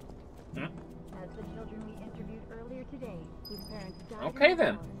 Hmm? As the children we interviewed earlier today, whose parents died Okay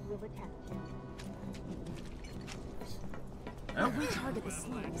then. will attest to. Oh. We target the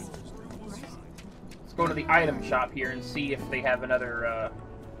slugs. Let's go to the item shop here and see if they have another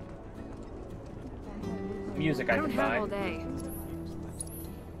music I can buy. All day.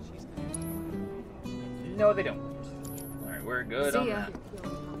 No, they don't. Alright, we're good on See ya. that.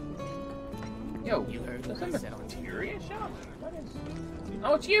 Yo, there's a materia shop? What is...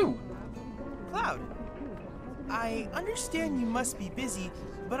 Oh, it's you! Cloud, I understand you must be busy,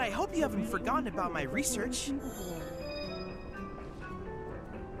 but I hope you haven't forgotten about my research.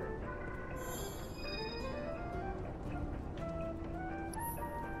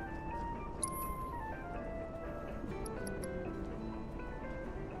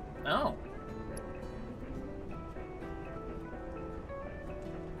 Oh.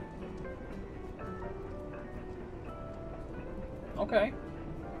 Okay.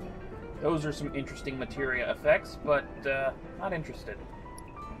 Those are some interesting materia effects, but not interested.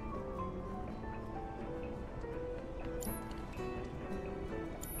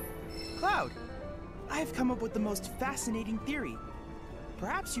 Cloud, I have come up with the most fascinating theory.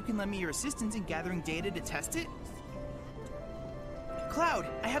 Perhaps you can lend me your assistance in gathering data to test it? Cloud,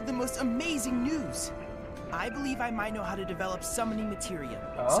 I have the most amazing news. I believe I might know how to develop summoning materia.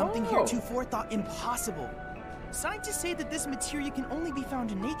 Something heretofore thought impossible. Scientists say that this materia can only be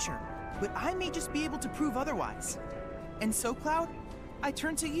found in nature, but I may just be able to prove otherwise. And so, Cloud, I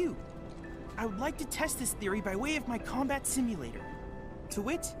turn to you. I would like to test this theory by way of my combat simulator. To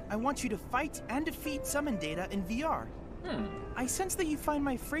wit, I want you to fight and defeat summon data in VR. I sense that you find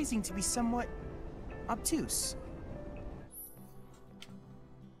my phrasing to be somewhat obtuse.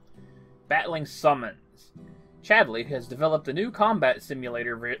 Battling summons. Chadley has developed a new combat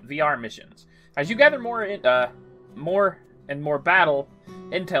simulator VR missions. As you gather more and more battle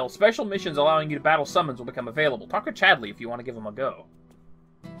intel, special missions allowing you to battle summons will become available. Talk to Chadley if you want to give him a go.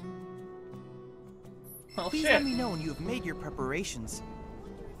 Oh, Please shit. let me know when you have made your preparations.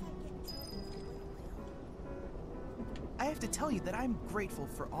 I have to tell you that I'm grateful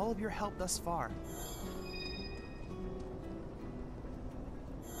for all of your help thus far.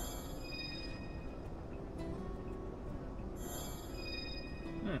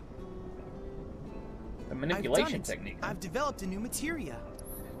 The manipulation technique. I've developed a new materia.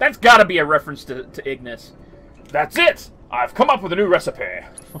 That's gotta be a reference to Ignis. That's it! I've come up with a new recipe.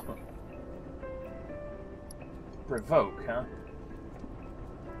 Revoke, huh?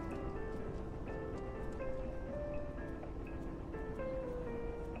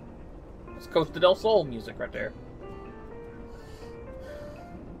 It's Costa del Sol music right there.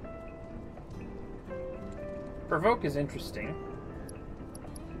 Provoke is interesting.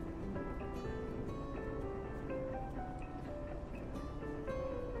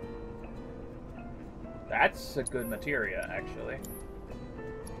 That's a good materia, actually.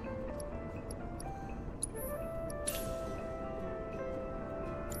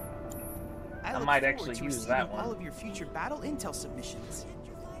 I might actually use that one. All of your future battle intel submissions.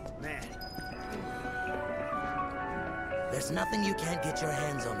 Man. There's nothing you can't get your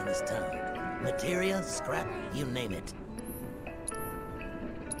hands on in this town. Materia, scrap, you name it.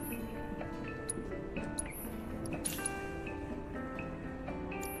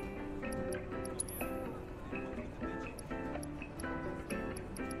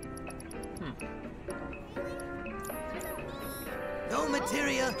 No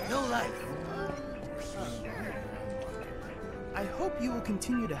materia, no life. I hope you will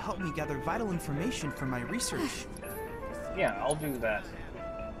continue to help me gather vital information for my research. Yeah, I'll do that.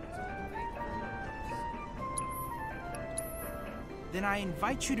 Then I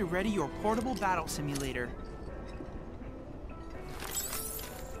invite you to ready your portable battle simulator.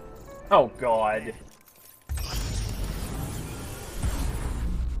 Oh, God.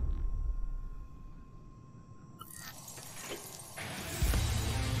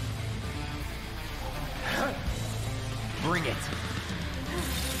 Bring it.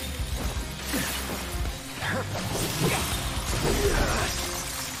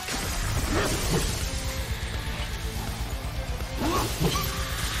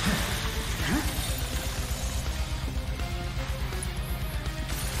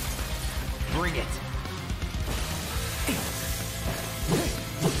 Bring it.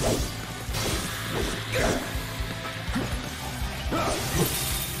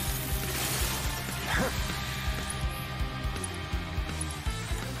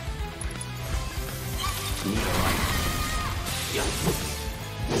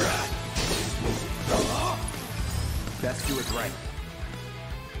 Best do it right.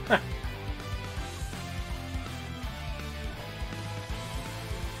 Huh.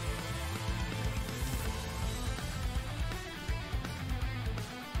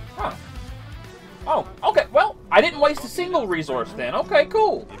 Oh, okay, well, I didn't waste a single resource then. Okay,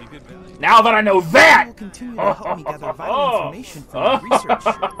 cool. Now that I know that! Continue to help me gather vital information for my research.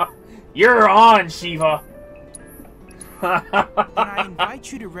 You're on, Shiva. Then I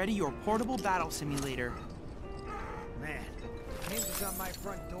invite you to ready your portable battle simulator. Man, hinges on my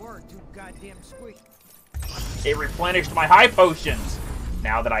front door are too goddamn squeaky. It replenished my high potions.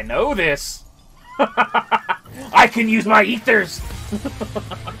 Now that I know this, I can use my ethers.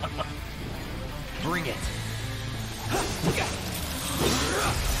 Bring it.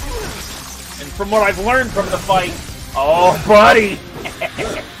 And from what I've learned from the fight, oh, buddy.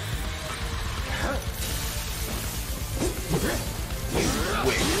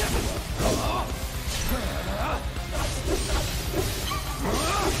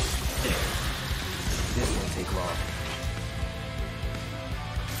 This won't take long.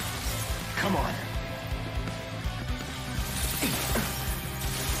 Come on.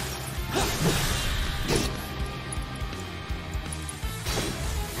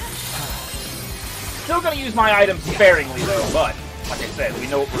 Still gonna use my items sparingly though, but like I said, we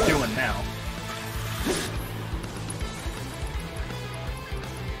know what we're doing now.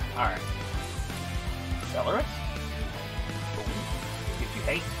 Alright. Accelerate? Gives you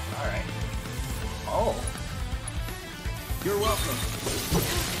haste. Alright. Oh. You're welcome.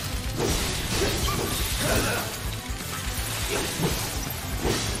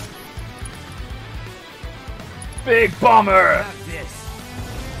 Big bomber! Have this.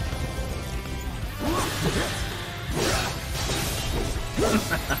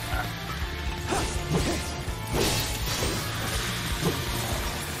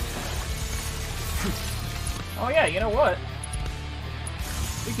 Oh yeah, you know what?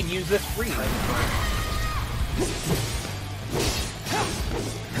 We can use this freely.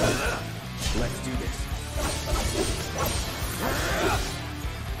 Let's do this.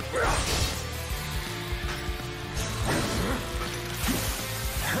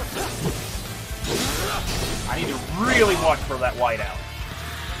 I need to really watch for that whiteout.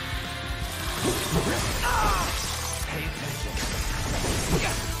 Pay attention.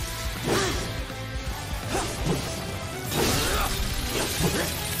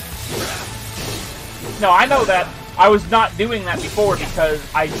 No, I know that. I was not doing that before because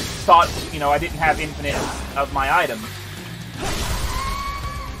I thought, you know, I didn't have infinite of my items.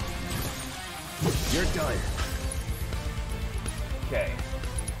 You're done. Okay.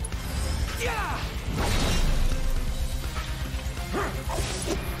 Yeah.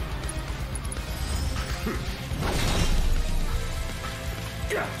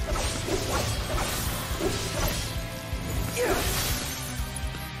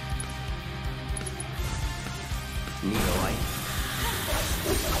 Neolite.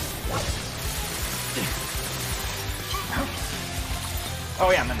 Oh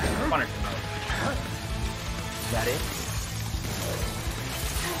yeah, and then there's punishment mode. Is that it?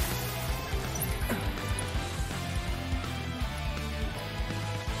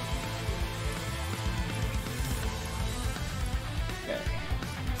 Okay.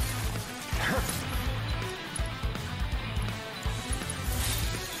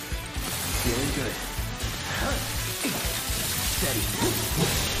 Feeling good. Steady.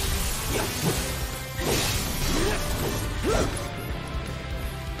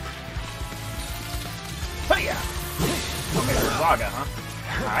 Hiya! Okay, there's Zaga, huh?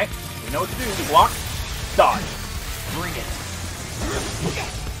 Alright, we know what to do. Block, dodge. Bring it.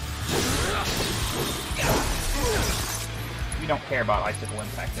 We don't care about icicle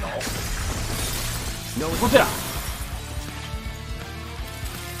impact at all. No, What's up?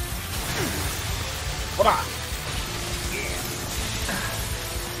 What up?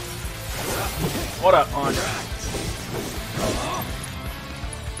 What up, Andre?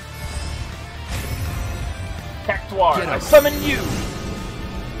 Cactuar, I summon you!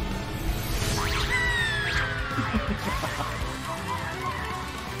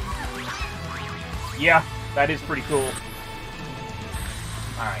 Yeah, that is pretty cool.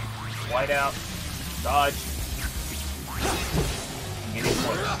 Alright, white out, dodge, and get in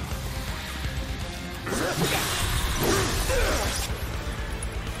close.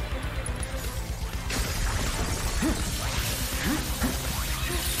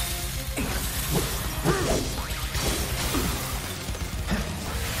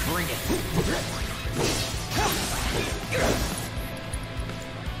 Bring it.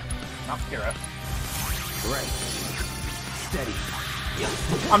 Not Kira. Right. Steady.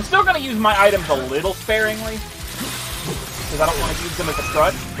 I'm still gonna use my items a little sparingly, because I don't want to use them as a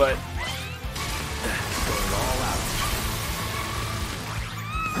crutch, but... Going all out.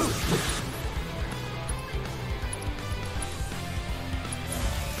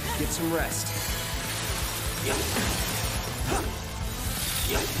 Get some rest.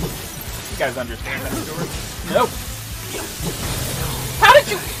 You guys understand that, Stuart? Nope. How did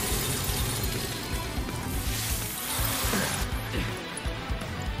you...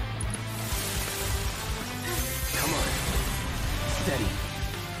 Come on. Steady.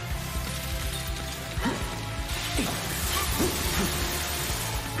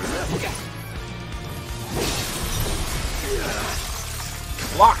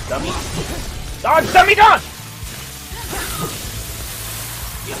 Block, dummy. Dodge, dummy, dodge!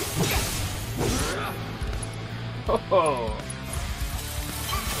 Oh.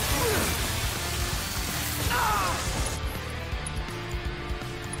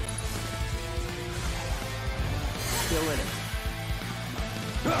 Still in it.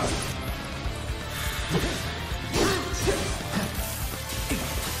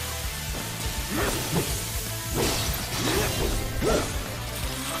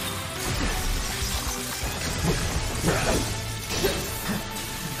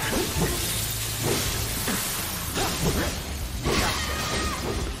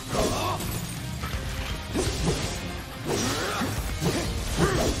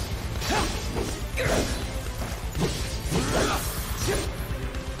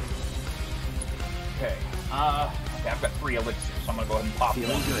 Okay, I've got 3 elixirs, so I'm gonna go ahead and pop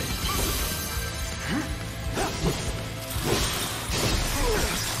Feeling one. good.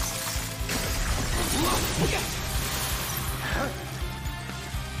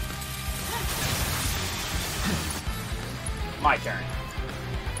 My turn.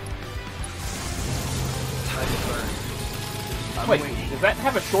 Time to burn. I'm Wait, waiting. does that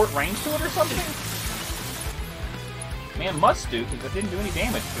have a short range to it or something? Man, must do, because it didn't do any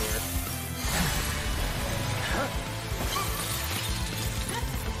damage to her.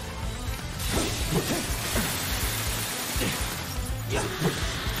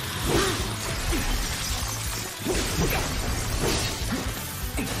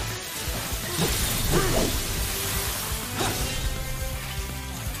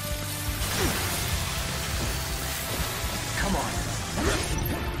 Come on.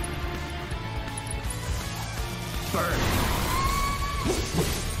 Burn.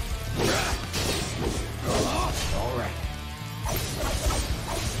 All right.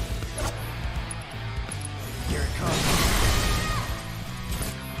 Here it comes.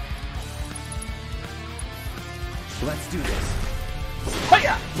 Let's do this.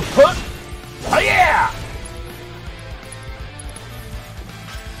 Hiya! Huh! Hiya!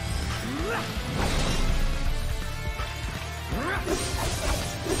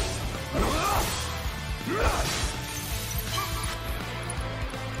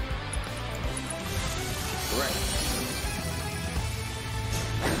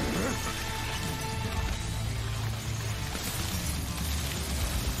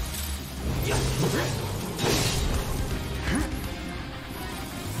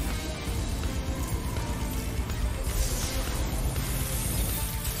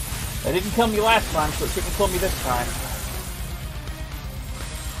 It didn't kill me last time, so it shouldn't kill me this time.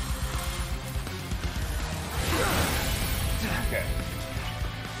 Okay.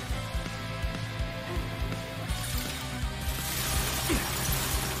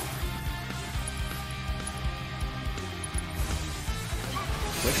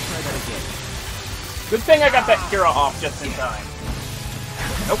 Let's try that again. Good thing I got that Kira off just in time.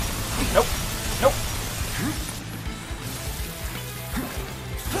 Nope. Nope. Nope.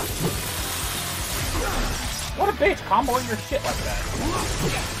 What a bitch, comboing your shit like that.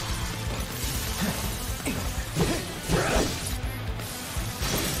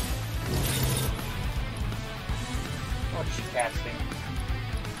 What is she casting?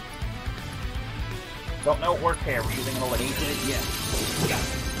 Don't know or care. We're using an elixir. Yeah.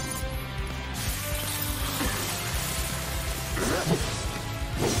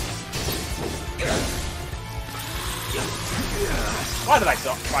 Why did I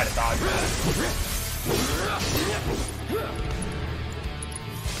try to dodge that?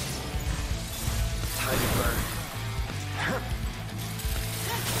 Time to burn.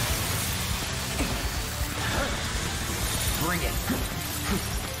 Bring it.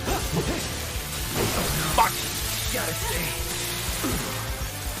 Fuck! Gotta stay.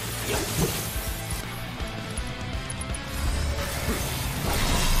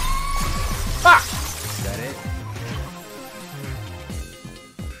 Fuck! Is that it?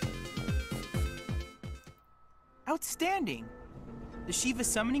 Outstanding! The Shiva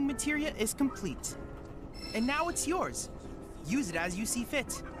summoning materia is complete. And now it's yours. Use it as you see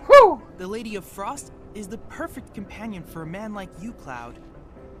fit. Whew! The Lady of Frost is the perfect companion for a man like you, Cloud.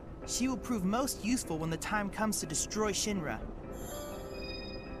 She will prove most useful when the time comes to destroy Shinra.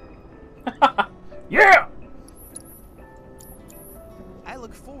 Yeah! I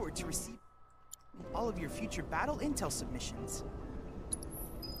look forward to receiving all of your future battle intel submissions.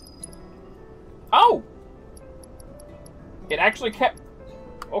 Oh! It actually kept...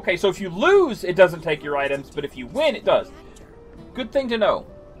 Okay, so if you lose, it doesn't take your items, but if you win, it does. Good thing to know.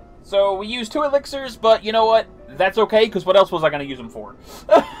 So we used 2 elixirs, but you know what? That's okay, because what else was I going to use them for?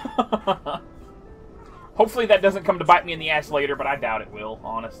 Hopefully that doesn't come to bite me in the ass later, but I doubt it will,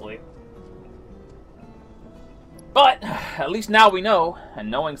 honestly. But, at least now we know,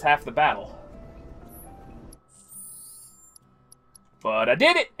 and knowing's half the battle. But I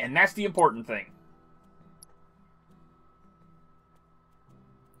did it, and that's the important thing.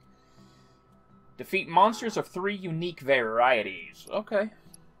 Defeat monsters of 3 unique varieties. Okay.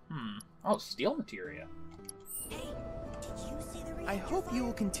 Oh, steel materia. I hope you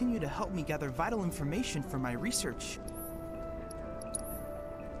will continue to help me gather vital information for my research.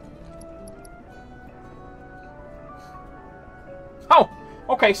 Oh!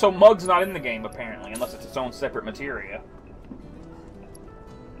 Okay, so Mug's not in the game, apparently, unless it's its own separate materia.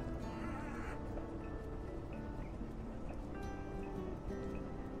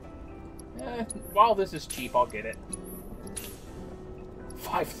 While this is cheap, I'll get it.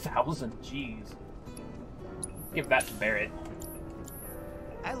 5,000, jeez. Give that to Barrett.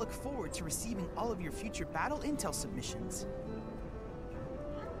 I look forward to receiving all of your future battle intel submissions.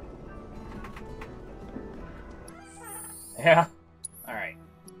 Yeah. Alright.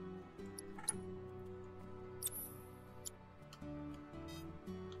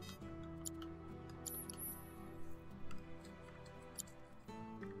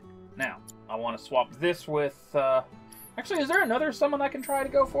 Now, I want to swap this with, Actually, is there another summon I can try to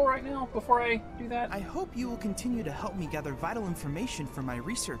go for right now before I do that? I hope you will continue to help me gather vital information for my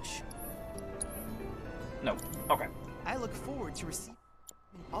research. No. Okay. I look forward to receiving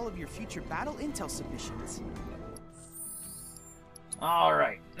all of your future battle intel submissions.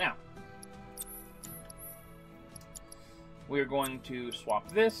 Alright, now. We're going to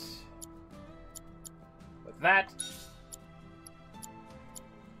swap this with that.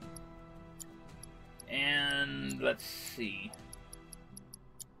 And let's see.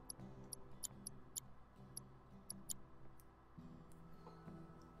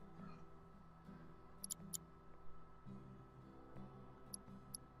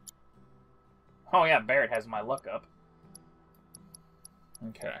 Oh yeah, Barrett has my luck up.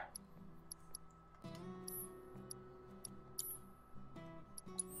 Okay.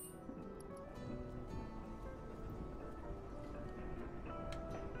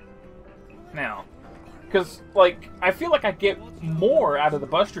 Now, because, like, I feel like I get more out of the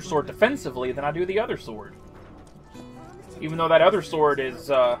Buster Sword defensively than I do the other sword. Even though that other sword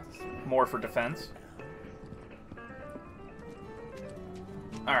is, more for defense.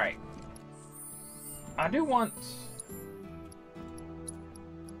 Alright. I do want...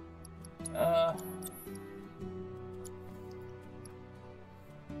 I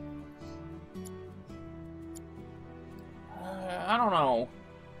don't know.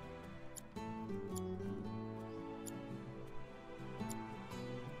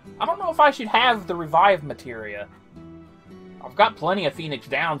 I don't know if I should have the revive materia. I've got plenty of Phoenix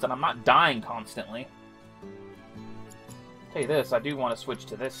Downs and I'm not dying constantly. Tell you this, I do want to switch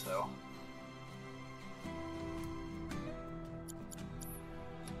to this though.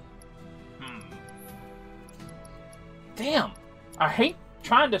 Damn! I hate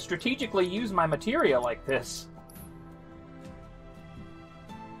trying to strategically use my materia like this.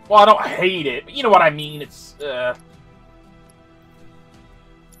 Well, I don't hate it, but you know what I mean. It's,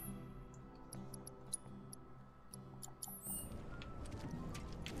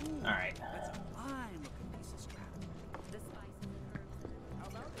 Alright.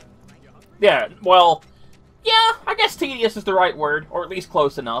 Yeah, well, yeah, I guess tedious is the right word, or at least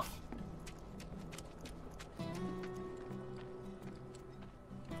close enough.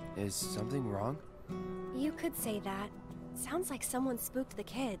 Is something wrong? You could say that. Sounds like someone spooked the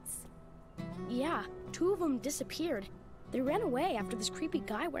kids. Yeah, 2 of them disappeared. They ran away after this creepy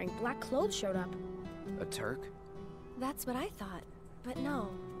guy wearing black clothes showed up. A Turk? That's what I thought, but no.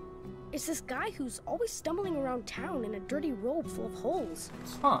 It's this guy who's always stumbling around town in a dirty robe full of holes.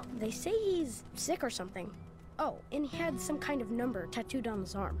 Huh. They say he's sick or something. Oh, and he had some kind of number tattooed on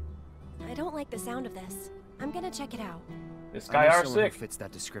his arm. I don't like the sound of this. I'm gonna check it out. This guy are sick. Who fits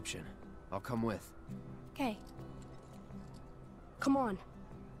that description. I'll come with. Okay. Come on.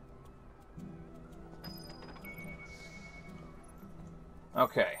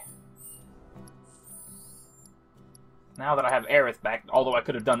 Okay. Now that I have Aerith back, although I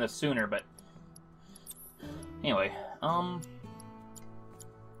could have done this sooner, but... Anyway,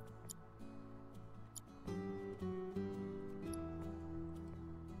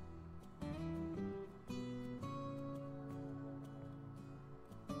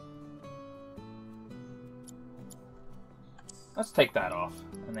 let's take that off,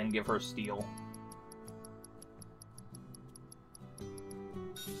 and then give her steel.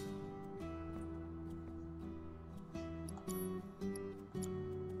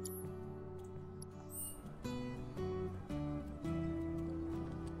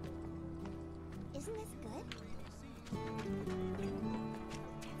 Isn't this good?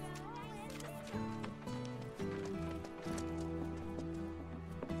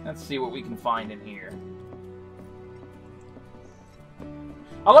 Let's see what we can find in here.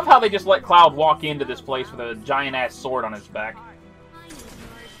 I love how they just let Cloud walk into this place with a giant-ass sword on his back.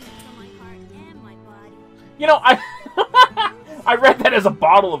 You know, I read that as a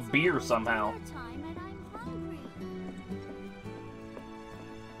bottle of beer somehow.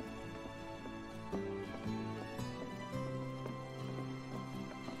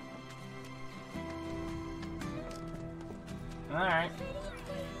 Alright.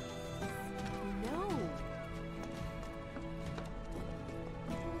 No.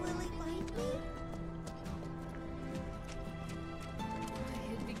 Will he bite me?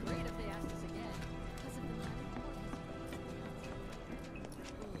 It'd be great if they asked us again.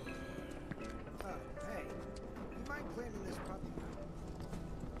 Hey, you mind cleaning this puppy?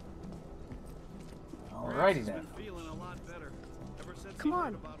 Alrighty then. Feeling a lot better ever since Come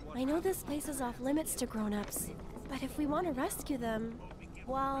on. I know this place is off limits to grown-ups, but if we want to rescue them,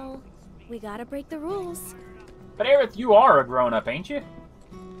 well, we gotta break the rules. But Aerith, you are a grown-up, ain't you?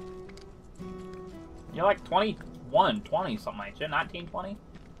 You're like 21, 20 something, ain't you? 19, 20?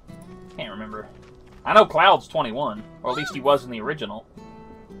 Can't remember. I know Cloud's 21, or at least he was in the original.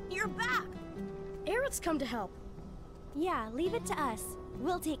 You're back! Aerith's come to help. Yeah, leave it to us.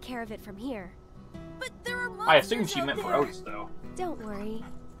 We'll take care of it from here. But there are I assume she meant for Oates, though. Don't worry.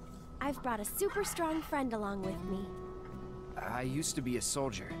 I've brought a super strong friend along with me. I used to be a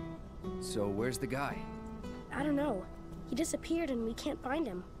soldier. So where's the guy? I don't know. He disappeared and we can't find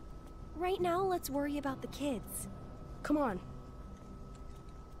him. Right now, let's worry about the kids. Come on.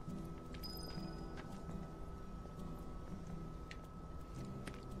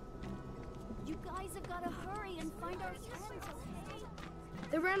 You guys have got to hurry and find our friends, okay?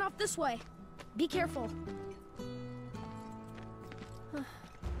 They ran off this way. Be careful.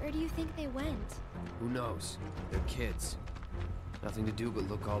 Where do you think they went? Who knows? They're kids. Nothing to do but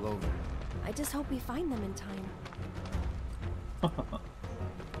look all over. I just hope we find them in time.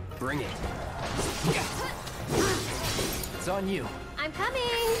 Bring it. It's on you. I'm coming!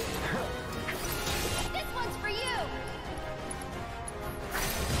 This one's for you!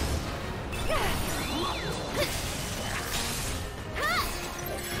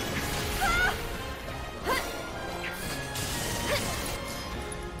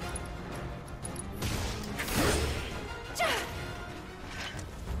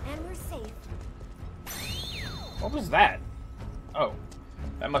 And we're safe. What was that? Oh,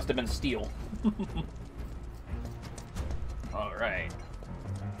 that must have been steel. Alright.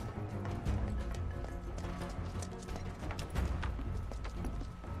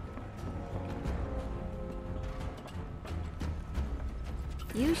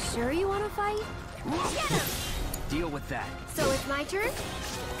 You sure you want to fight? Get him! Deal with that. So it's my turn?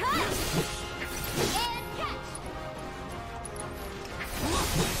 Cut! And catch!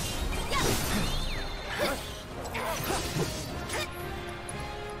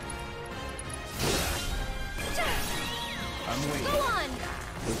 I'm waiting. Go on!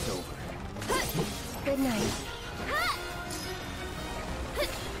 It's over. Good night. Cut!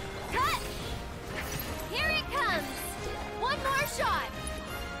 Cut! Here it comes! One more shot!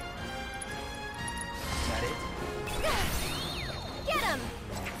 Is that it? Get him!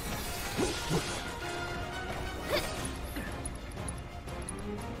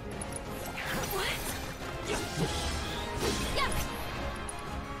 What? Yep.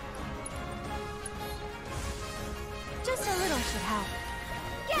 Just a little should help.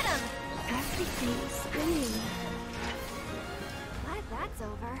 Get him! Everything's spinning. Glad that's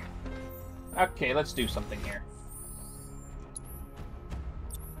over. Okay, let's do something here.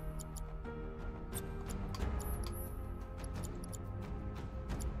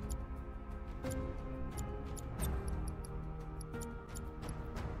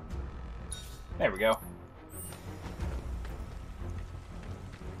 There we go.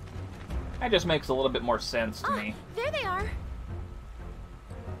 That just makes a little bit more sense to me. There they are.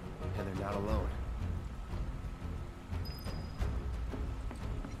 And they're not alone.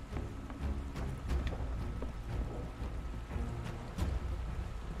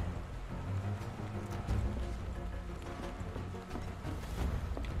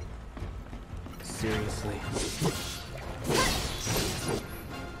 Seriously.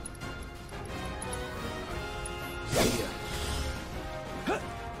 See ya.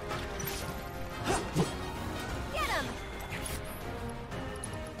 Get him!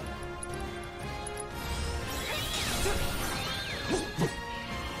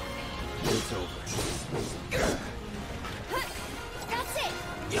 It's over. That's it!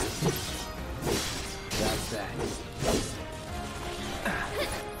 That's that.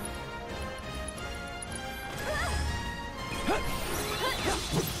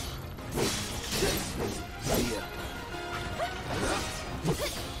 See ya.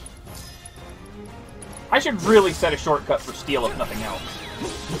 I should really set a shortcut for steel if nothing else.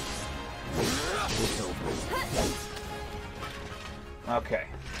 It's over. Okay.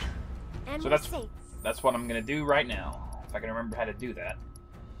 And So we're that's safe. what I'm gonna do right now. If I can remember how to do that.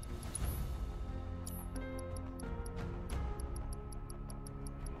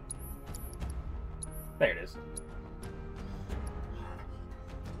 There it is.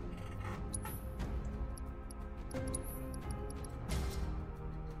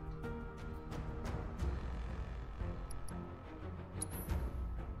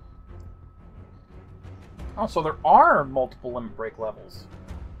 Oh, so there are multiple limit break levels.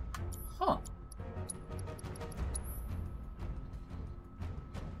 Huh.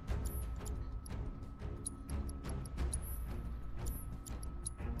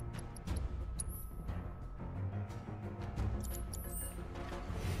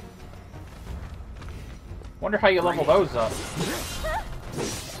 Wonder how you level those up.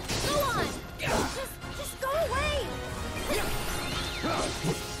 Go on! Just go away! Go on!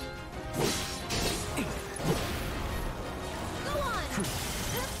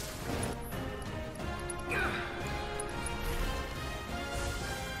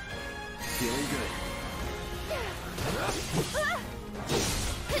 Feeling good.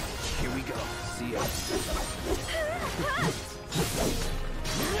 Here we go. See ya.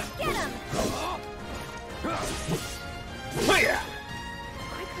 Get him!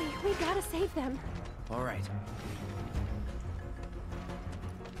 Quickly, we gotta save them. All right.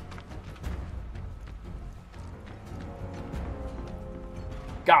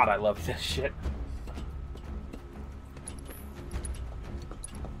 God, I love this shit.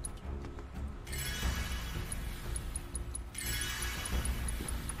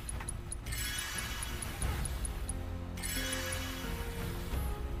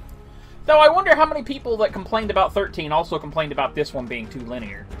 Though I wonder how many people that complained about 13 also complained about this one being too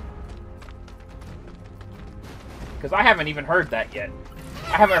linear. Because I haven't even heard that yet.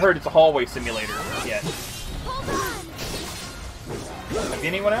 I haven't heard it's a hallway simulator yet. Have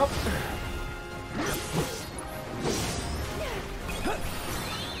anyone else?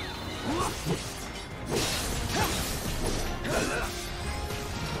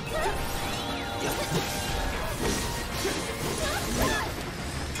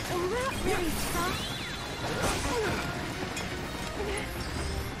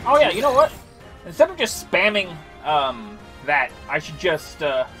 Oh yeah, you know what? Instead of just spamming that, I should just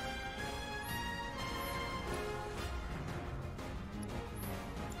yeah.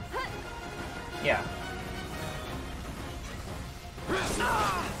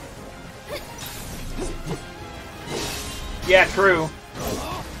 Yeah, true.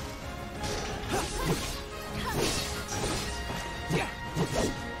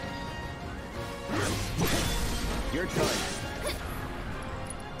 Your turn.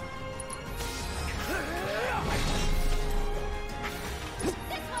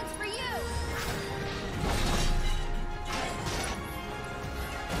 This one's for you.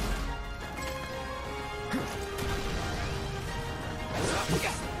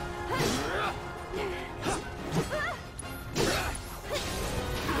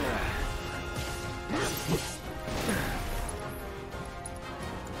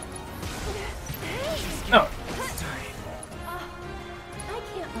 No. I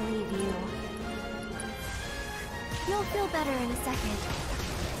can't believe you. You'll feel better in a second.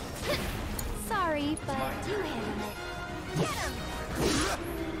 Sorry, but you handle it. Get him!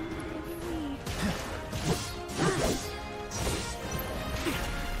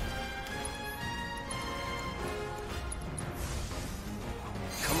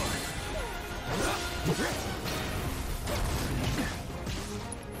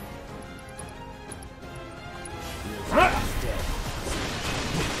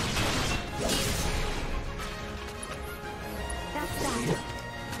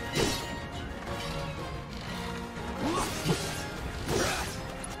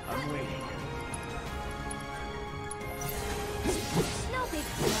 I'm waiting. No big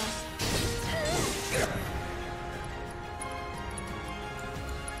deal.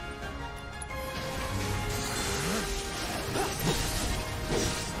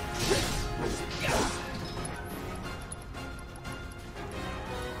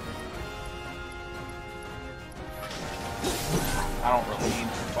 I don't really need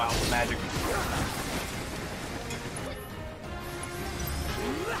wild magic.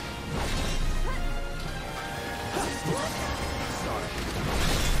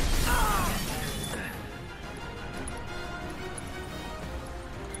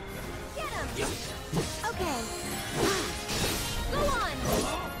 Get him. Okay. Go on.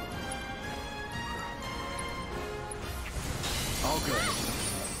 All good.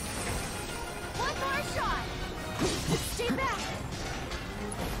 One more shot. Stay back.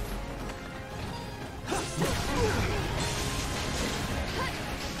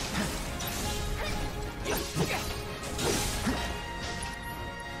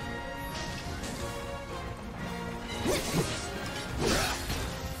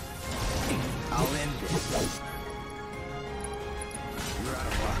 I'll end this. You're out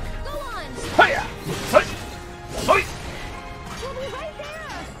of luck. Go on. Hiya! Hi! Hi! We'll be right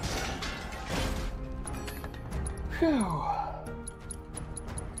there. Phew.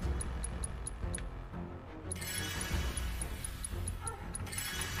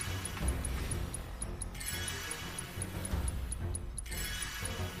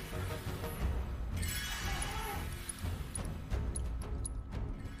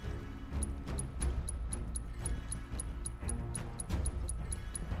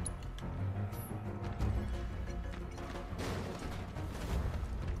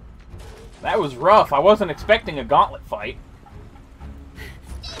 That was rough. I wasn't expecting a gauntlet fight.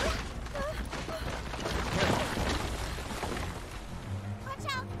 Watch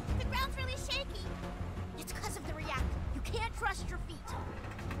out. The ground's really shaky. It's because of the reactor. You can't trust your feet.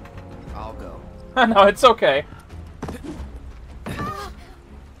 I'll go. No, it's okay.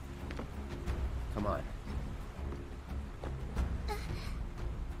 Come on.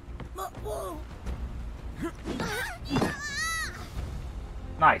 Whoa.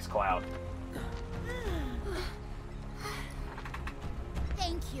 Nice, Cloud.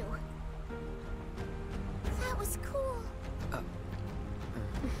 Thank you. That was cool.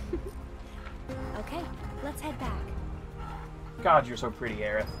 Okay, let's head back. God, you're so pretty,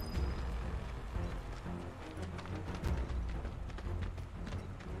 Aerith.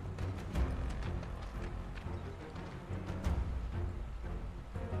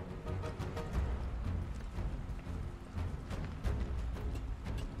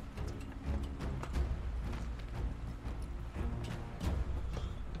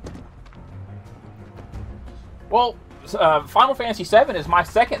 Well, Final Fantasy VII is my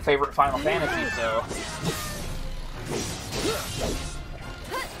second favorite Final Fantasy, so...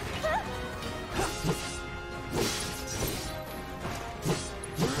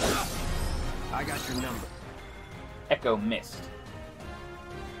 I got your number. Echo Mist.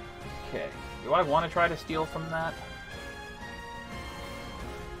 Okay. Do I want to try to steal from that?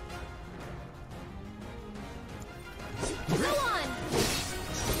 Go on.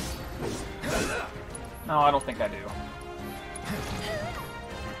 No, I don't think I do.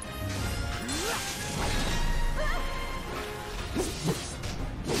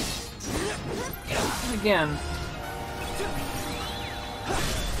 And again...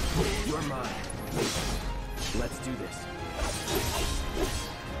 You're mine. Let's do this.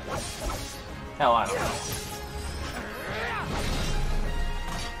 Hell, I don't know.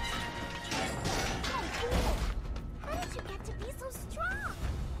 How did you get to be so strong?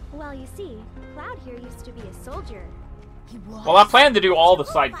 Well, you see, Cloud here used to be a soldier. He was. Well, I plan to do all the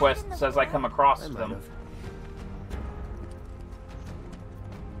side quests as I come across them.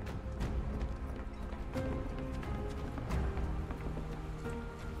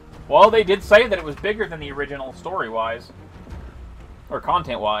 Well, they did say that it was bigger than the original story-wise. Or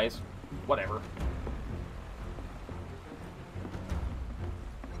content-wise. Whatever.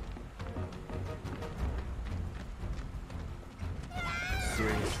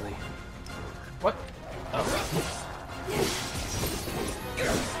 Seriously. What? Oh.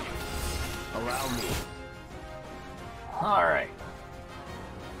 Allow me. Alright.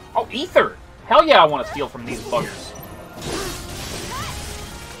 Oh, Ether! Hell yeah, I want to steal from these buggers.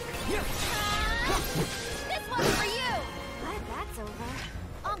 This one's for you! Glad that's over.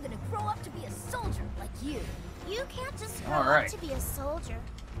 I'm gonna grow up to be a soldier like you. You can't just grow Alright. up to be a soldier.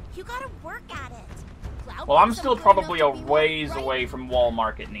 You gotta work at it. Cloud Well, I'm thinks still good enough probably to a be ways right. away from Wall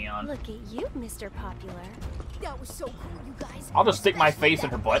Market Neon. Look at you, Mr. Popular. That was so cool, you guys. I'll just stick my face in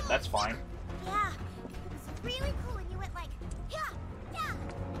her butt, that's fine. Yeah, it was really cool when you went like, yeah, yeah.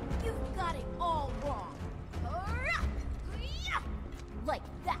 You've got it all wrong. Like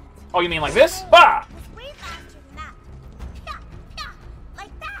that. Oh, you mean like this? Ah! It was way faster than that. Yeah, yeah,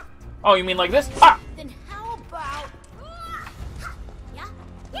 like that. Oh, you mean like this? Ah! Then how about... Yeah,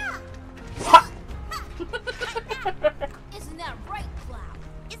 yeah. Isn't that right, Cloud?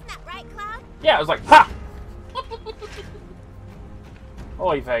 Isn't that right, Cloud? Yeah, it was like, ha!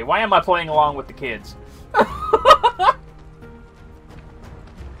 Oy vey, why am I playing along with the kids?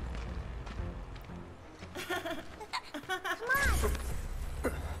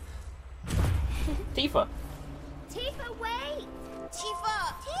 Tifa. Tifa, wait!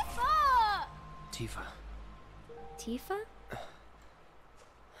 Tifa! Tifa! Tifa. Tifa?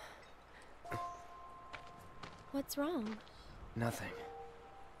 What's wrong? Nothing.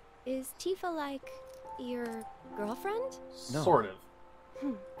 Is Tifa like your girlfriend? No. Sort of.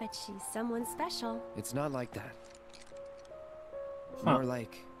 Bet she's someone special. It's not like that. Huh. More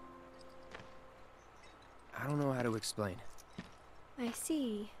like... I don't know how to explain. I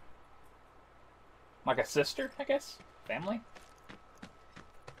see. Like a sister, I guess? Family?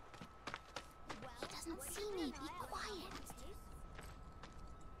 He doesn't see me. Be quiet.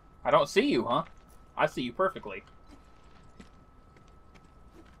 I don't see you, huh? I see you perfectly.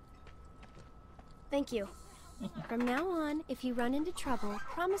 Thank you. From now on, if you run into trouble,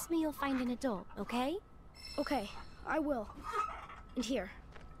 promise me you'll find an adult, okay? Okay, I will. And here,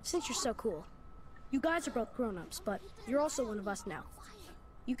 since you're so cool, you guys are both grown-ups, but you're also one of us now.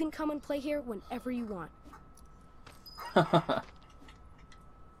 You can come and play here whenever you want. Wait!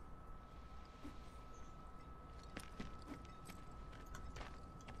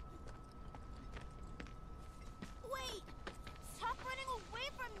 Stop running away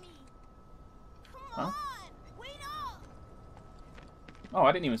from me! Come Huh? on! Wait up! Oh,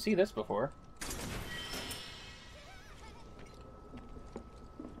 I didn't even see this before.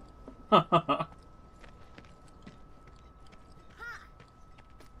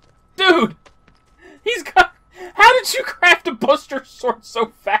 Dude! He's got... How did you craft a Buster Sword so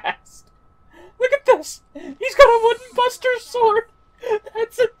fast? Look at this! He's got a wooden Buster Sword!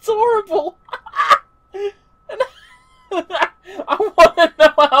 That's adorable! I want to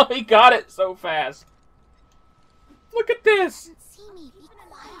know how he got it so fast. Look at this! See me. Be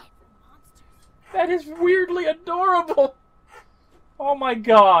quiet. That is weirdly adorable! Oh my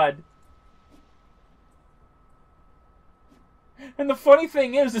god. And the funny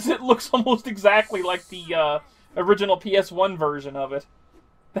thing is it looks almost exactly like the original PS1 version of it.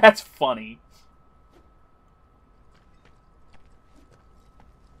 That's funny.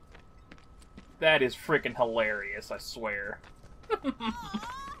 That is freaking hilarious, I swear.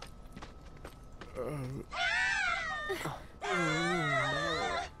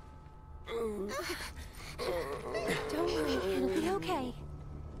 Don't worry, it'll be okay.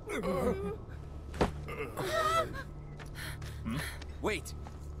 Wait!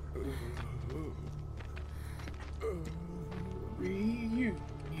 Reunion.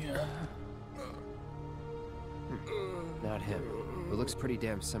 Not him. It looks pretty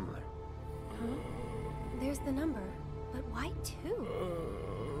damn similar. Huh? There's the number, but why 2?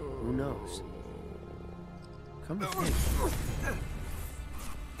 Who knows? Come to think.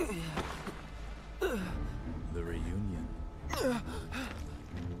 The reunion.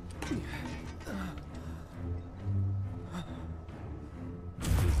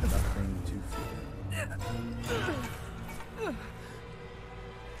 There's nothing to fear.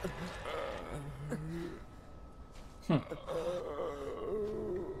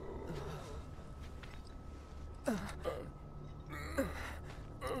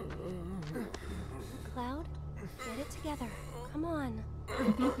 Cloud, get it together. Come on.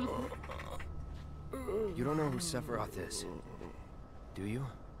 You don't know who Sephiroth is, do you?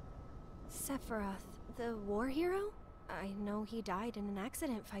 Sephiroth, the war hero? I know he died in an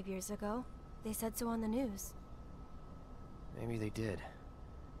accident 5 years ago. They said so on the news. Maybe they did.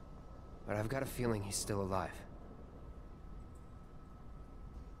 But I've got a feeling he's still alive.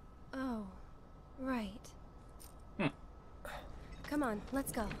 Oh, right. Come on,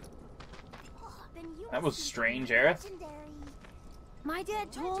 let's go. That was strange, Aerith. My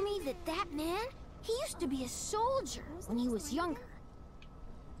dad told me that man, he used to be a soldier when he was younger.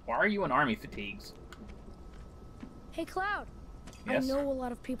 Why are you in army fatigues? Hey, Cloud. Yes? I know a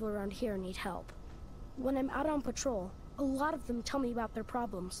lot of people around here need help. When I'm out on patrol, a lot of them tell me about their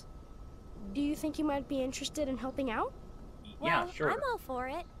problems. Do you think you might be interested in helping out? Yeah, well, sure. I'm all for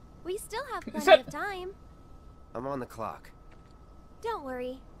it. We still have plenty of time. I'm on the clock. Don't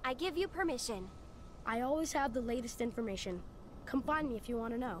worry. I give you permission. I always have the latest information. Come find me if you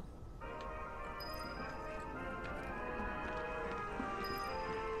want to know.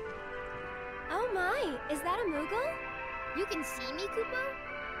 Oh my, is that a Moogle? You can see me, Kupo?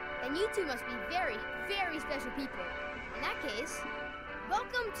 Then you two must be very, very special people. In that case,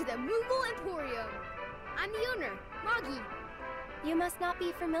 welcome to the Moogle Emporium. I'm the owner, Moggy. You must not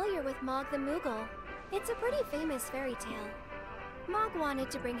be familiar with Mog the Moogle. It's a pretty famous fairy tale. Mog wanted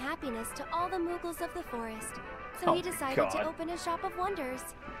to bring happiness to all the Moogles of the forest, so he decided to open a shop of wonders.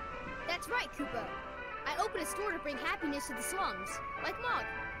 That's right, Kupo. I opened a store to bring happiness to the slums, like Mog.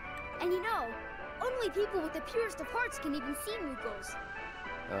 And you know, only people with the purest of hearts can even see Moogles.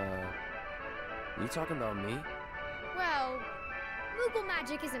 You talking about me? Well, Moogle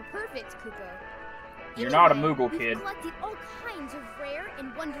magic isn't perfect, Kupo. You're not a Moogle kid. We've collected all kinds of rare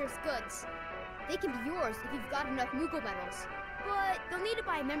and wondrous goods. They can be yours if you've got enough Moogle medals. But you'll need to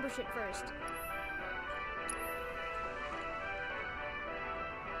buy a membership first.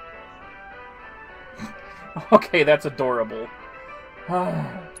 Okay, that's adorable.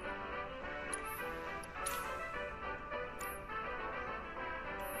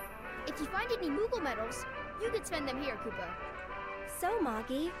 If you find any Moogle medals, you can spend them here, Koopa. So,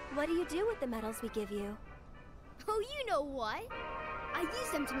 Moggy, what do you do with the medals we give you? Oh, you know what? I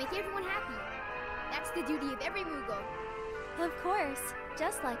use them to make everyone happy. That's the duty of every Moogle. Of course,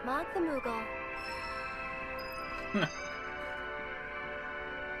 just like Mog the Moogle.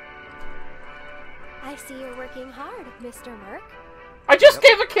 I see you're working hard, Mr. Merc. I just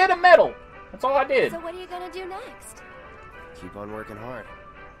gave a kid a medal! That's all I did. So what are you gonna do next? Keep on working hard.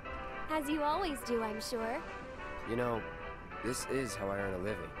 As you always do, I'm sure. You know, this is how I earn a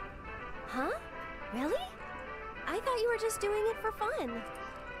living. Huh? Really? I thought you were just doing it for fun.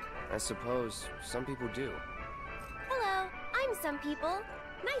 I suppose some people do. Hello, I'm some people.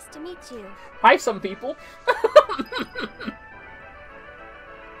 Nice to meet you. Hi, some people.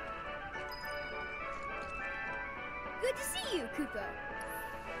 Good to see you, Koopa.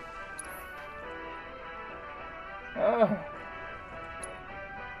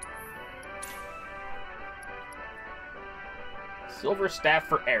 Silver staff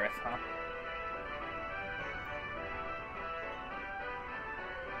for Aerith, huh?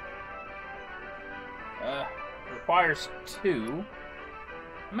 Requires 2.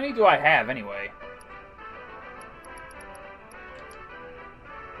 How many do I have, anyway?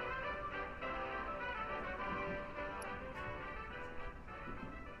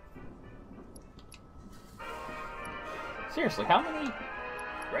 Seriously, how many?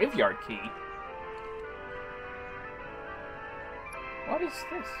 Graveyard key? What is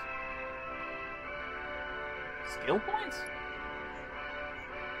this? Skill points?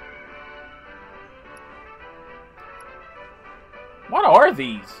 What are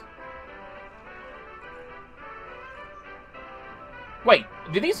these? Wait,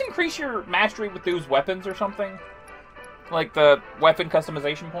 do these increase your mastery with those weapons or something? Like the weapon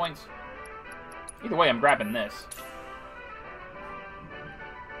customization points? Either way, I'm grabbing this.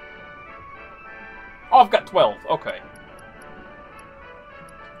 Oh, I've got 12. Okay.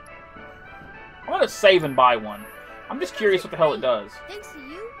 I'm gonna save and buy one. I'm just curious what the hell it does. Thanks to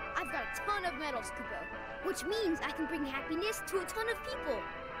you, I've got a ton of medals, Kupo. Which means I can bring happiness to a ton of people.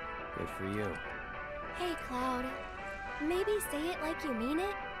 Good for you. Hey, Cloud. Maybe say it like you mean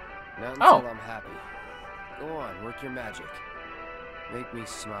it? Not until I'm happy. Go on, work your magic. Make me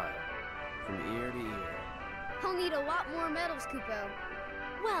smile. From ear to ear. I'll need a lot more medals, Kupo.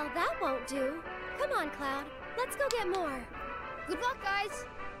 Well, that won't do. Come on, Cloud. Let's go get more. Good luck, guys.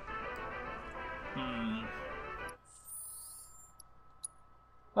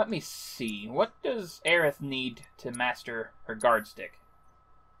 Let me see. What does Aerith need to master her guard stick?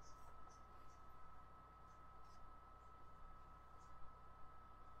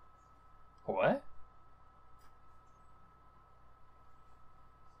 What?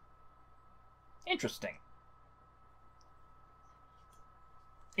 Interesting.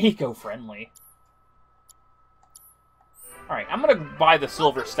 Eco-friendly. Alright, I'm gonna buy the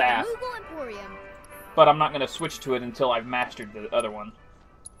silver staff. But I'm not gonna switch to it until I've mastered the other one.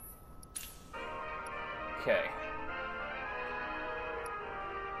 Okay.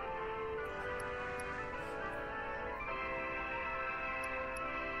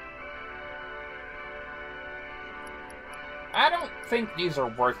 I don't think these are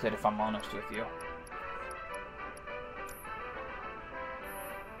worth it, if I'm honest with you.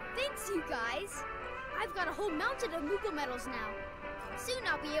 Thanks, you guys. I've got a whole mountain of Moogle medals now. Soon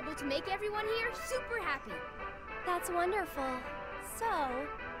I'll be able to make everyone here super happy. That's wonderful. So,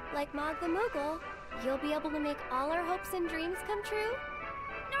 like Mog the Moogle, you'll be able to make all our hopes and dreams come true?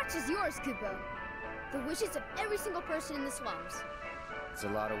 Not just yours, Kupo. The wishes of every single person in the slums. It's a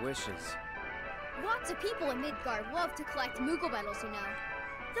lot of wishes. Lots of people in Midgard love to collect Moogle medals, you know.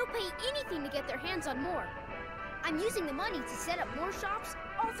 They'll pay anything to get their hands on more. I'm using the money to set up more shops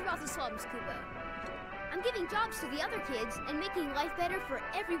all throughout the slums, Kupo. I'm giving jobs to the other kids and making life better for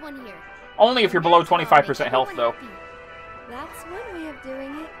everyone here. Only if you're below 25% health, though. That's one way of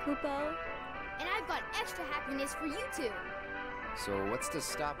doing it, Kupo. And I've got extra happiness for you too. So what's to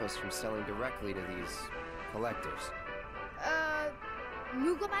stop us from selling directly to these collectors?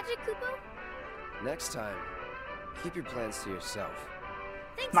 Moogle magic, Kupo? Next time, keep your plans to yourself.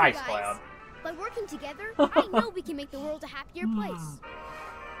 Thanks, nice, you guys. Cloud. By working together, I know we can make the world a happier place.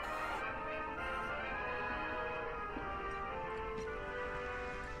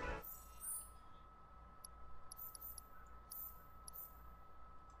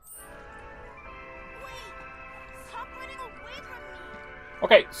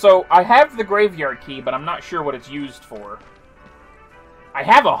 Okay, so I have the graveyard key, but I'm not sure what it's used for. I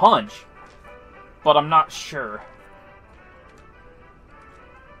have a hunch, but I'm not sure.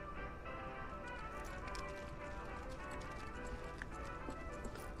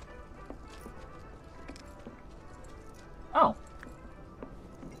 Oh.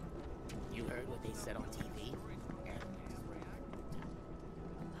 You heard what they said on TV?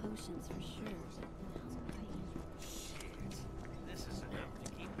 Potions for sure. This is enough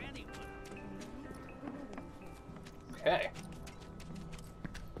to keep anyone. Okay.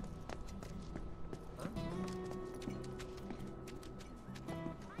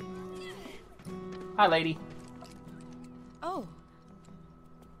 Hi, lady. Oh.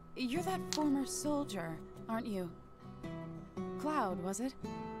 You're that former soldier, aren't you? Cloud, was it?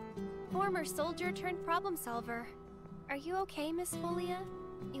 Former soldier turned problem solver. Are you okay, Miss Folia?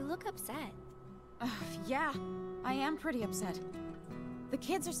 You look upset. Yeah, I am pretty upset. The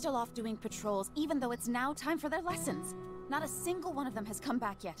kids are still off doing patrols, even though it's now time for their lessons. Not a single one of them has come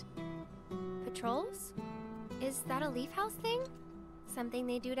back yet. Patrols? Is that a Leaf House thing? Something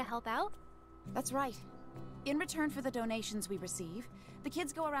they do to help out? That's right. In return for the donations we receive, the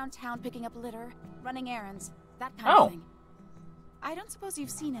kids go around town picking up litter, running errands, that kind of thing. I don't suppose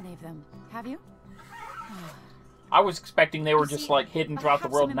you've seen any of them, have you? I was expecting they were just like hidden throughout the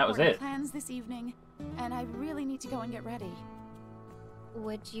world and that was it. Plans this evening, and I really need to go and get ready.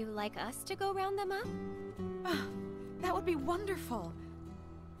 Would you like us to go round them up? That would be wonderful.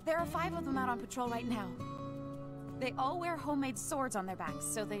 There are 5 of them out on patrol right now. They all wear homemade swords on their backs,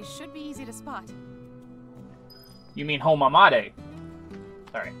 so they should be easy to spot. You mean Homamade?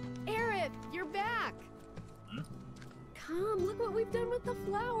 Sorry. Aerith, you're back! Come, look what we've done with the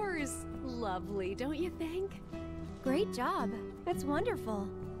flowers! Lovely, don't you think? Great job. That's wonderful.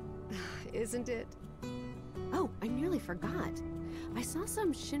 Isn't it? Oh, I nearly forgot. I saw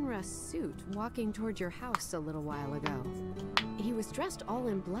some Shinra suit walking toward your house a little while ago. He was dressed all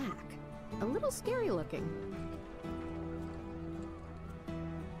in black. A little scary looking.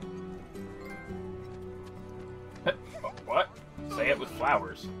 What? Say it with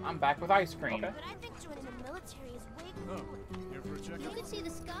flowers. I'm back with ice cream. But I think joining the military is way cooler. Here for a checkup? You can see the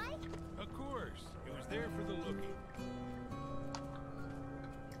sky? Of course. It was there for the looking.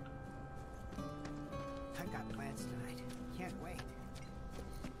 I've got plans tonight. Can't wait.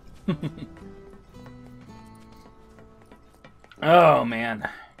 Oh, man.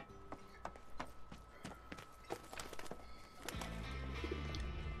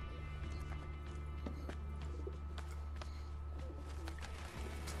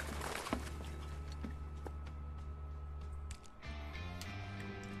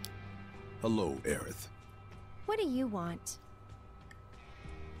 Hello, Aerith. What do you want?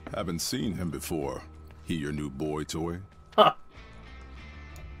 Haven't seen him before. He your new boy toy?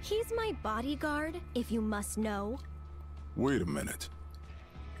 He's my bodyguard, if you must know. Wait a minute.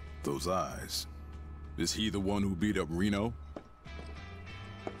 Those eyes. Is he the one who beat up Reno?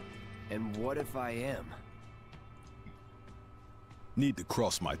 And what if I am? Need to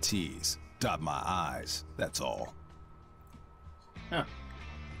cross my T's, dot my I's, that's all. Huh.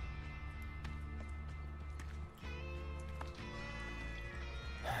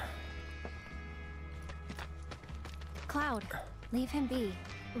 Cloud, leave him be.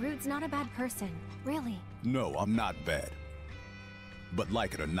 Rude's not a bad person, really. No, I'm not bad. But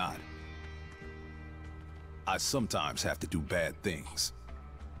like it or not, I sometimes have to do bad things.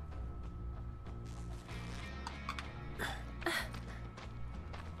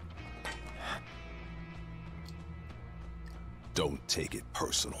 Don't take it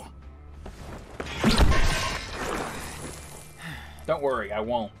personal. Don't worry, I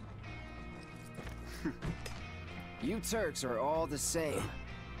won't. You Turks are all the same.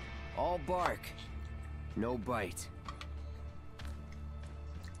 All bark, no bite.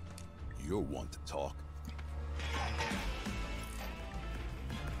 You're one to talk.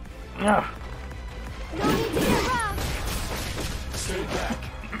 Ugh. No need to get rough. Stay back.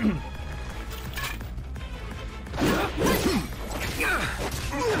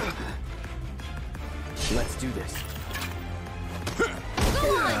 Let's do this. Go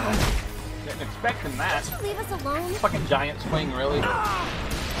on. Didn't expect that. Can't you leave us alone? Fucking giant swing, really?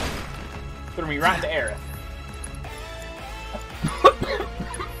 Threw me right into Aerith.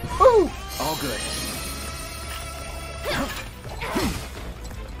 Woo! All good.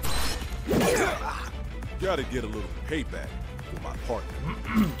 Gotta get a little payback for my partner.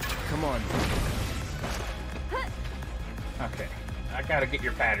 Come on. Okay, I gotta get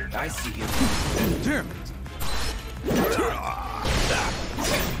your pattern down. I see you. Damn it!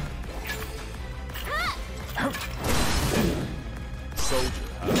 Soldier,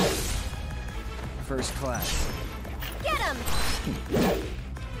 huh? First class. Get him!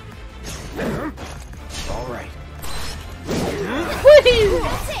 All right.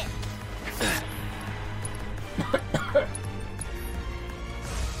 That's it!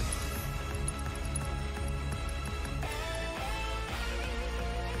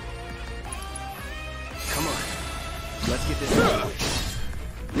 Come on. Let's get this over.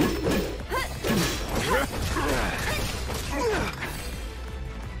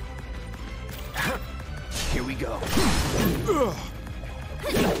 Here we go.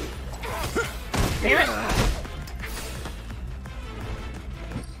 Damn it!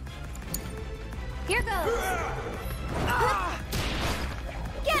 Here goes.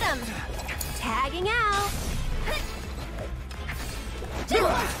 Get him! Tagging out. This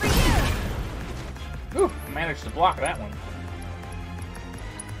one's for you! Ooh, managed to block that one.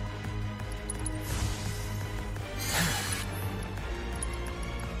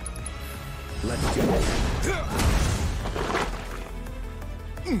 Let's do this.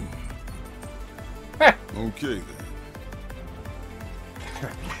 Okay then.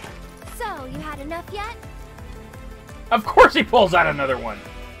 So, you had enough yet? Of course he pulls out another one.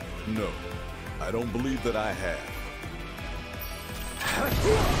 No, I don't believe that I have.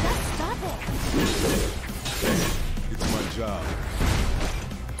 Just stop it! It's my job.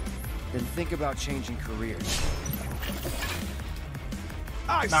 Then think about changing careers.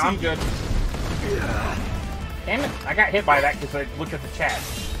 I Nah, I'm good. Damn it, I got hit by that because I looked at the chat.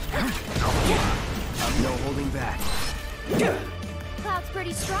 I'm no holding back. Cloud's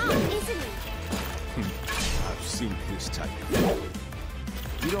pretty strong, isn't he? I've seen his type.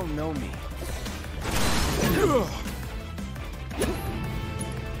 You don't know me.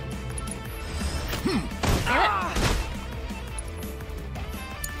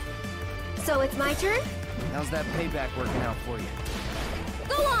 So it's my turn? How's that payback working out for you?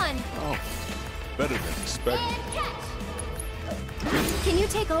 Go on! Oh, better than expected. And catch! Can you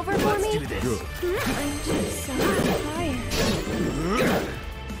take over for me? Let's do this. I'm just so tired.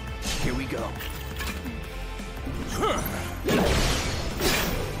 Here we go.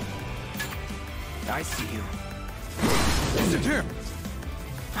 I see you.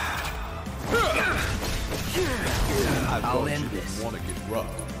 I'll end this. Want to get rough?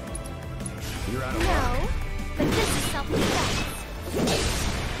 You're out of No, luck. but this is self-defense.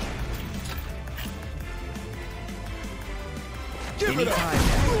 Anytime.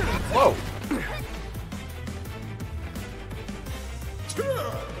 Whoa.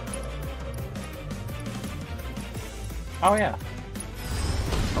 Oh yeah.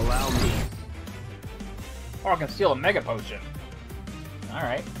 Allow me. Oh, I can steal a mega potion. All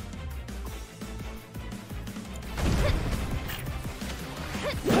right.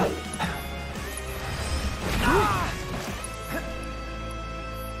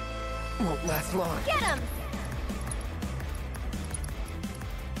 Won't last long. Get him!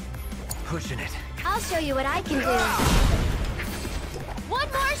 Pushing it. I'll show you what I can do. One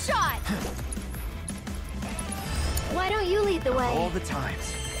more shot! Why don't you lead the way? All the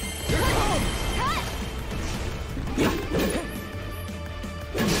times. Cut!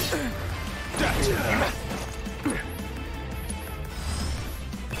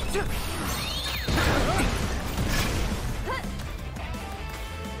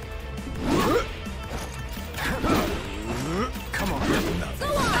 Come on. Go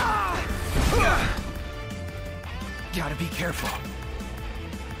on! Gotta be careful.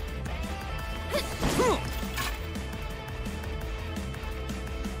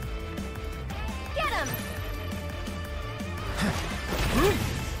 Get him!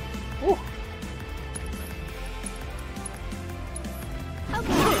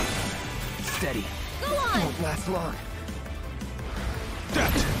 Okay, Steady. go on! Won't last long.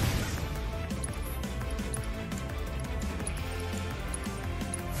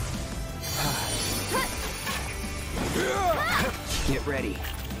 Get ready.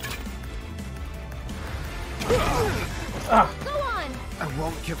 Go on! I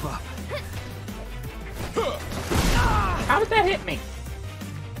won't give up. How did that hit me?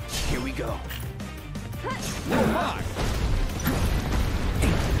 Here we go. Go on!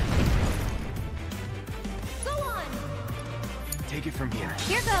 Take it from here.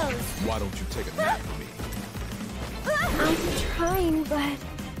 Here goes! Why don't you take a nap for me? I'm trying, but...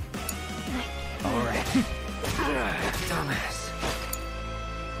 All right. Dumbass.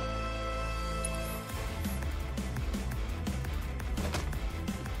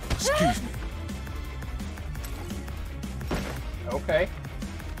 Excuse me. Okay.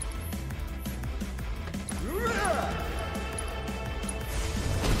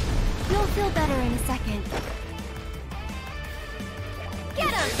 You'll feel better in a second.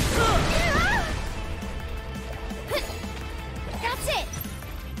 Get him! That's it!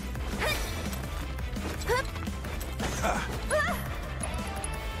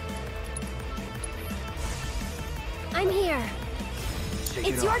 I'm here. Shake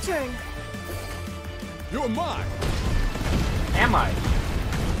It's it your off. turn. You're mine. Am I?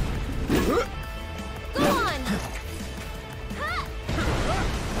 Go on!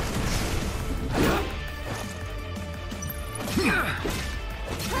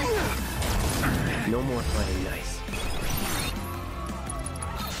 No more playing nice.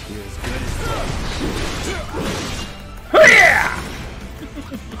 You're as good as dead.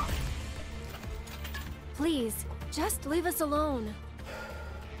 Please, just leave us alone.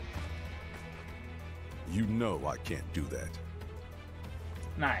 You know I can't do that.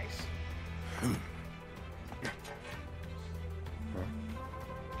 Nice.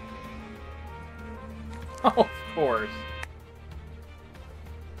 Oh, of course.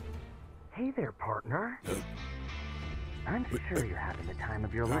 Hey there, partner. I'm sure you're having the time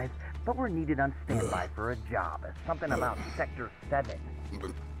of your life, but we're needed on standby for a job. Something about Sector 7.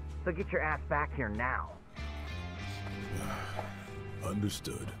 So get your ass back here now.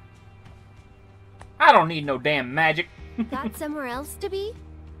 Understood. I don't need no damn magic. Got somewhere else to be?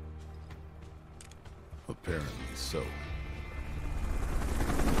 Apparently so.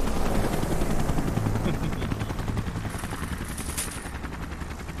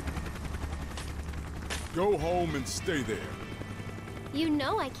 Go home and stay there. You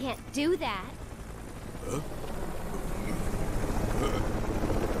know I can't do that. Huh?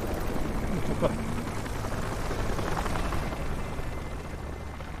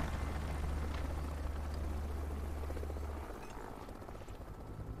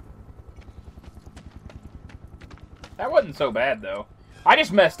 That wasn't so bad, though. I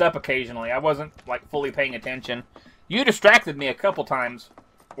just messed up occasionally. I wasn't, like, fully paying attention. You distracted me a couple times.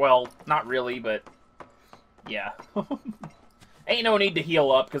 Well, not really, but... yeah. Ain't no need to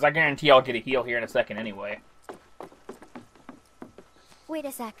heal up, because I guarantee I'll get a heal here in a second anyway. Wait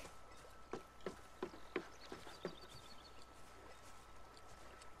a sec.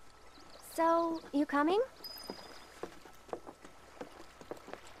 So, you coming?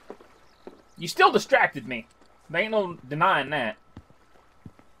 You still distracted me. There ain't no denying that.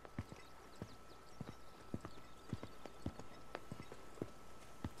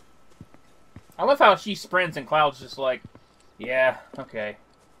 I love how she sprints and Cloud's just like, yeah, okay.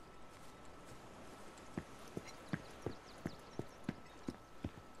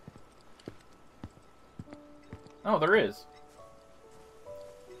 Oh, there is.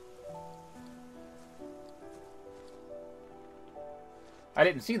 I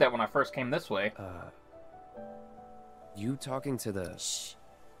didn't see that when I first came this way. You talking to the... Shh.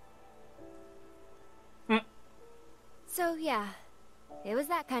 So, yeah. It was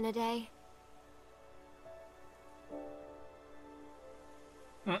that kind of day.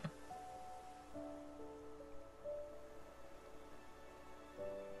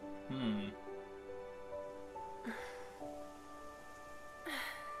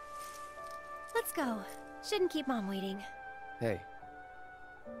 Let's go. Shouldn't keep Mom waiting. Hey.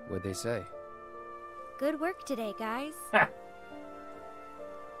 What'd they say? Good work today, guys.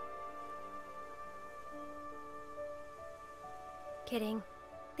 Kidding.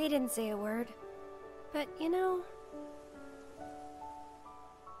 They didn't say a word. But, you know...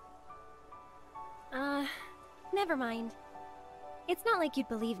 never mind. It's not like you'd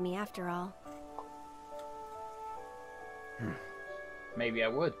believe me after all. Maybe I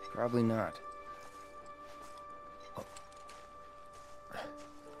would. Probably not.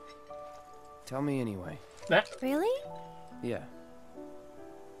 Tell me anyway. Really? Yeah.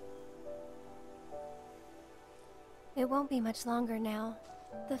 It won't be much longer now.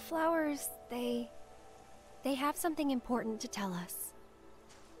 The flowers, they have something important to tell us.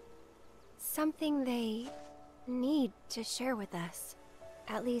 Something they need to share with us.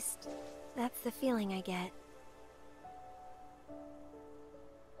 At least, that's the feeling I get.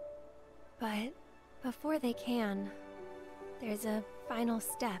 But before they can, there's a final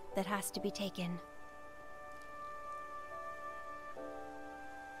step that has to be taken.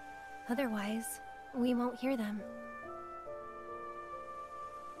 Otherwise, we won't hear them.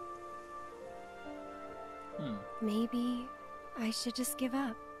 Maybe I should just give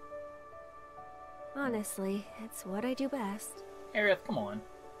up. Honestly, it's what I do best. Aerith, come on.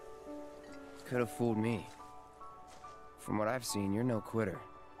 Could have fooled me. From what I've seen, you're no quitter.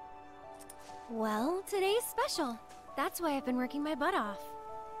 Well, today's special. That's why I've been working my butt off.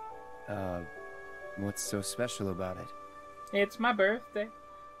 What's so special about it? It's my birthday.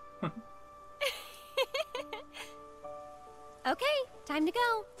 Okay, time to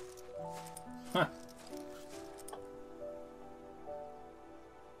go. Huh.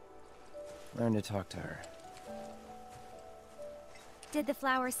 Learn to talk to her. Did the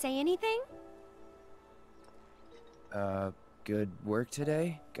flowers say anything? Good work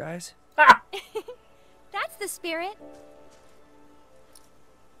today, guys? That's the spirit.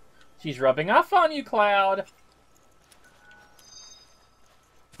 She's rubbing off on you, Cloud.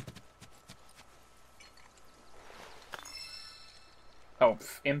 Oh,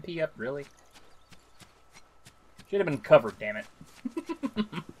 MP up, really? Should have been covered, damn it.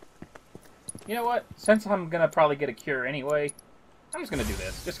 You know what? Since I'm gonna probably get a cure anyway, I'm just gonna do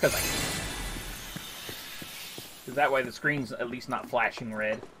this, just because I can. Because that way the screen's at least not flashing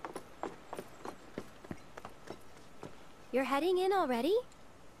red. You're heading in already?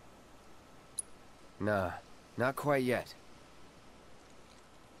 Nah, not quite yet.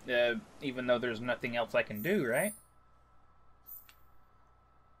 Even though there's nothing else I can do, right?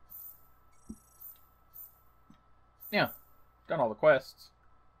 Yeah, done all the quests.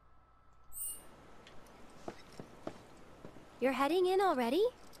 You're heading in already?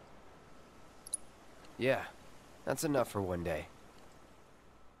 Yeah, that's enough for one day.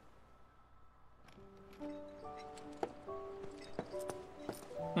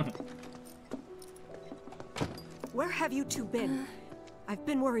 Where have you two been? I've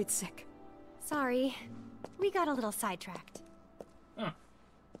been worried sick. Sorry. We got a little sidetracked.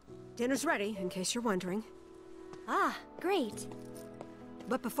 Dinner's ready, in case you're wondering. Ah, great.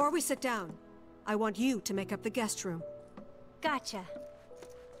 But before we sit down, I want you to make up the guest room. Gotcha.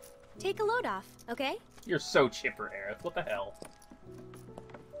 Take a load off, okay? You're so chipper, Aerith. What the hell?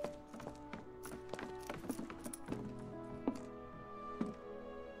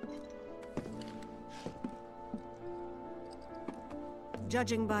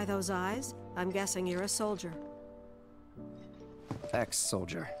 Judging by those eyes, I'm guessing you're a soldier.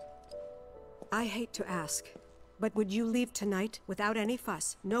 Ex-soldier. I hate to ask, But would you leave tonight without any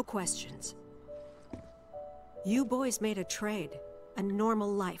fuss? No questions. You boys made a trade, a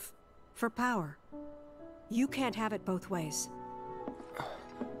normal life, for power. You can't have it both ways.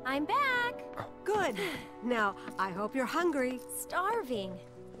 I'm back! Good. Now, I hope you're hungry. Starving,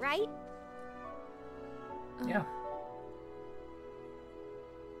 right? Yeah.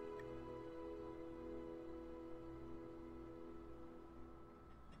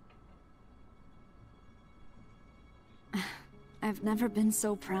 I've never been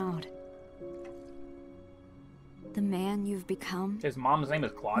so proud. The man you've become. His mom's name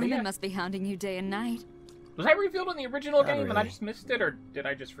is Claudia? Women must be hounding you day and night. Was that revealed in the original game and I really. just missed it, or did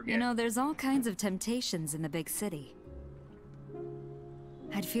I just forget? You know, there's all kinds of temptations in the big city.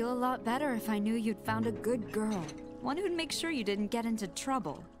 I'd feel a lot better if I knew you'd found a good girl. One who'd make sure you didn't get into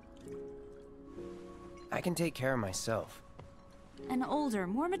trouble. I can take care of myself. An older,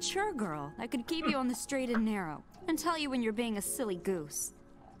 more mature girl that could keep you on the straight and narrow and tell you when you're being a silly goose.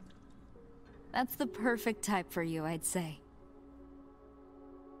 That's the perfect type for you, I'd say.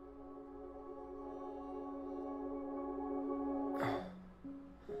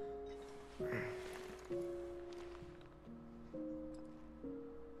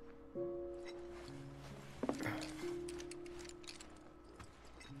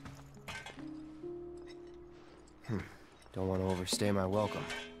 Don't want to overstay my welcome.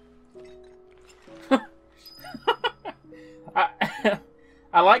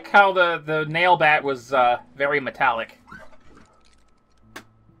 I like how the nail bat was very metallic.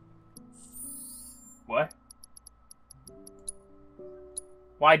 What?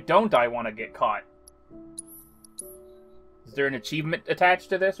 Why don't I want to get caught? Is there an achievement attached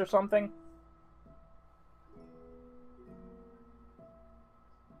to this or something?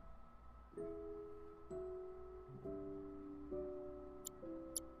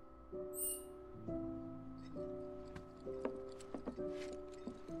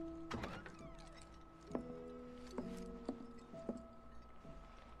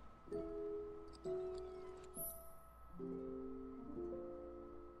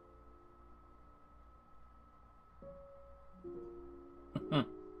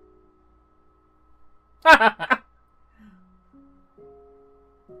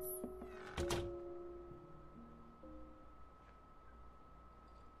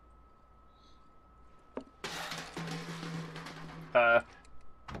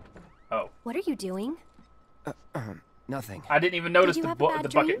 Oh. What are you doing? Nothing. I didn't even notice Did you the have a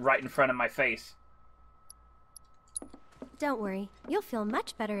bad bucket dream? right in front of my face. Don't worry, you'll feel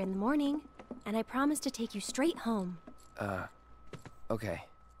much better in the morning. And I promise to take you straight home. Okay.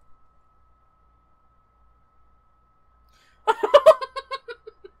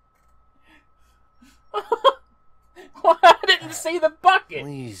 I didn't see the bucket!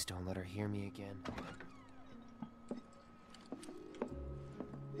 Please don't let her hear me again.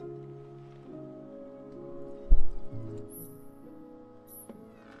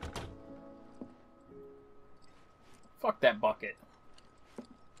 Fuck that bucket.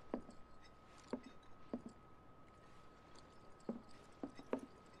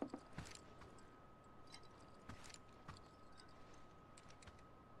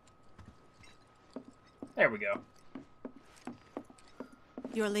 There we go.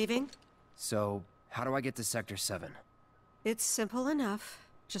 You're leaving? So, how do I get to Sector 7? It's simple enough.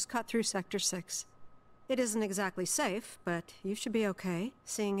 Just cut through Sector 6. It isn't exactly safe, but you should be okay,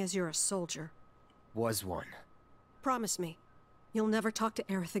 seeing as you're a soldier. Was one. Promise me, you'll never talk to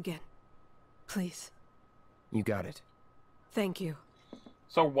Aerith again. Please. You got it. Thank you.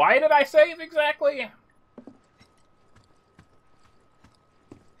 So why did I save exactly?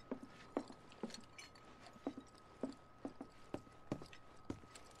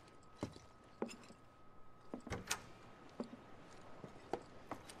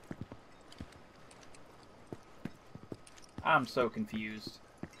 I'm so confused.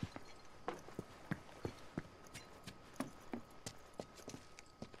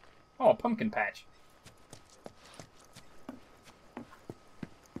 Oh, a pumpkin patch.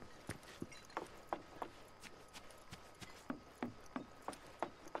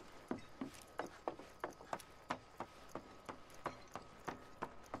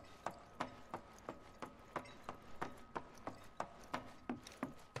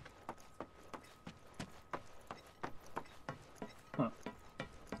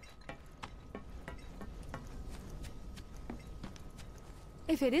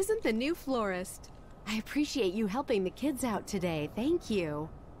 If it isn't the new florist. I appreciate you helping the kids out today. Thank you.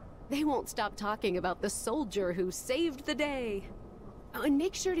 They won't stop talking about the soldier who saved the day. Oh, and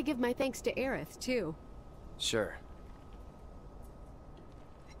make sure to give my thanks to Aerith, too. Sure.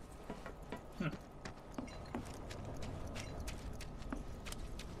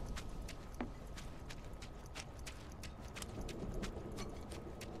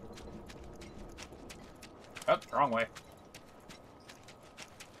 Oh, wrong way.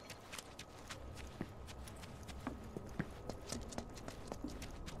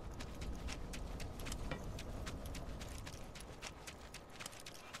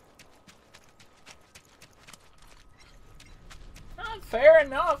 Fair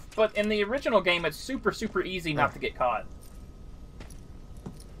enough, but in the original game, it's super, super easy not to get caught.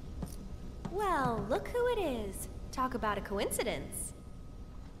 Well, look who it is. Talk about a coincidence.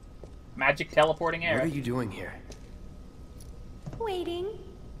 Magic teleporting air. What are you doing here? Waiting.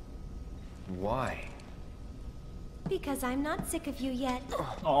 Why? Because I'm not sick of you yet.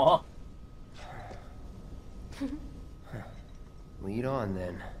 Aw. Lead on,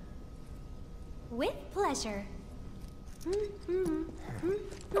 then. With pleasure.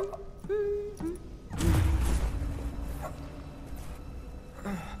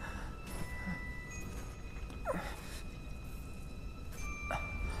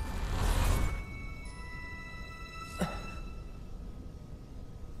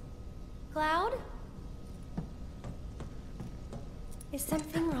 Cloud? Is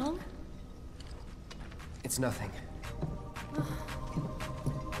something wrong? It's nothing.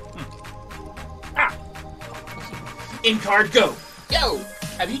 In-card go! Yo!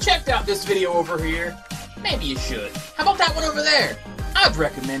 Have you checked out this video over here? Maybe you should. How about that one over there? I'd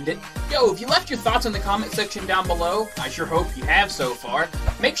recommend it. Yo, if you left your thoughts in the comment section down below, I sure hope you have so far,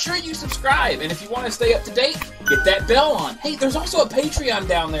 make sure you subscribe, and if you want to stay up to date, get that bell on. Hey, there's also a Patreon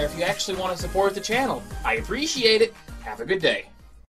down there if you actually want to support the channel. I appreciate it. Have a good day.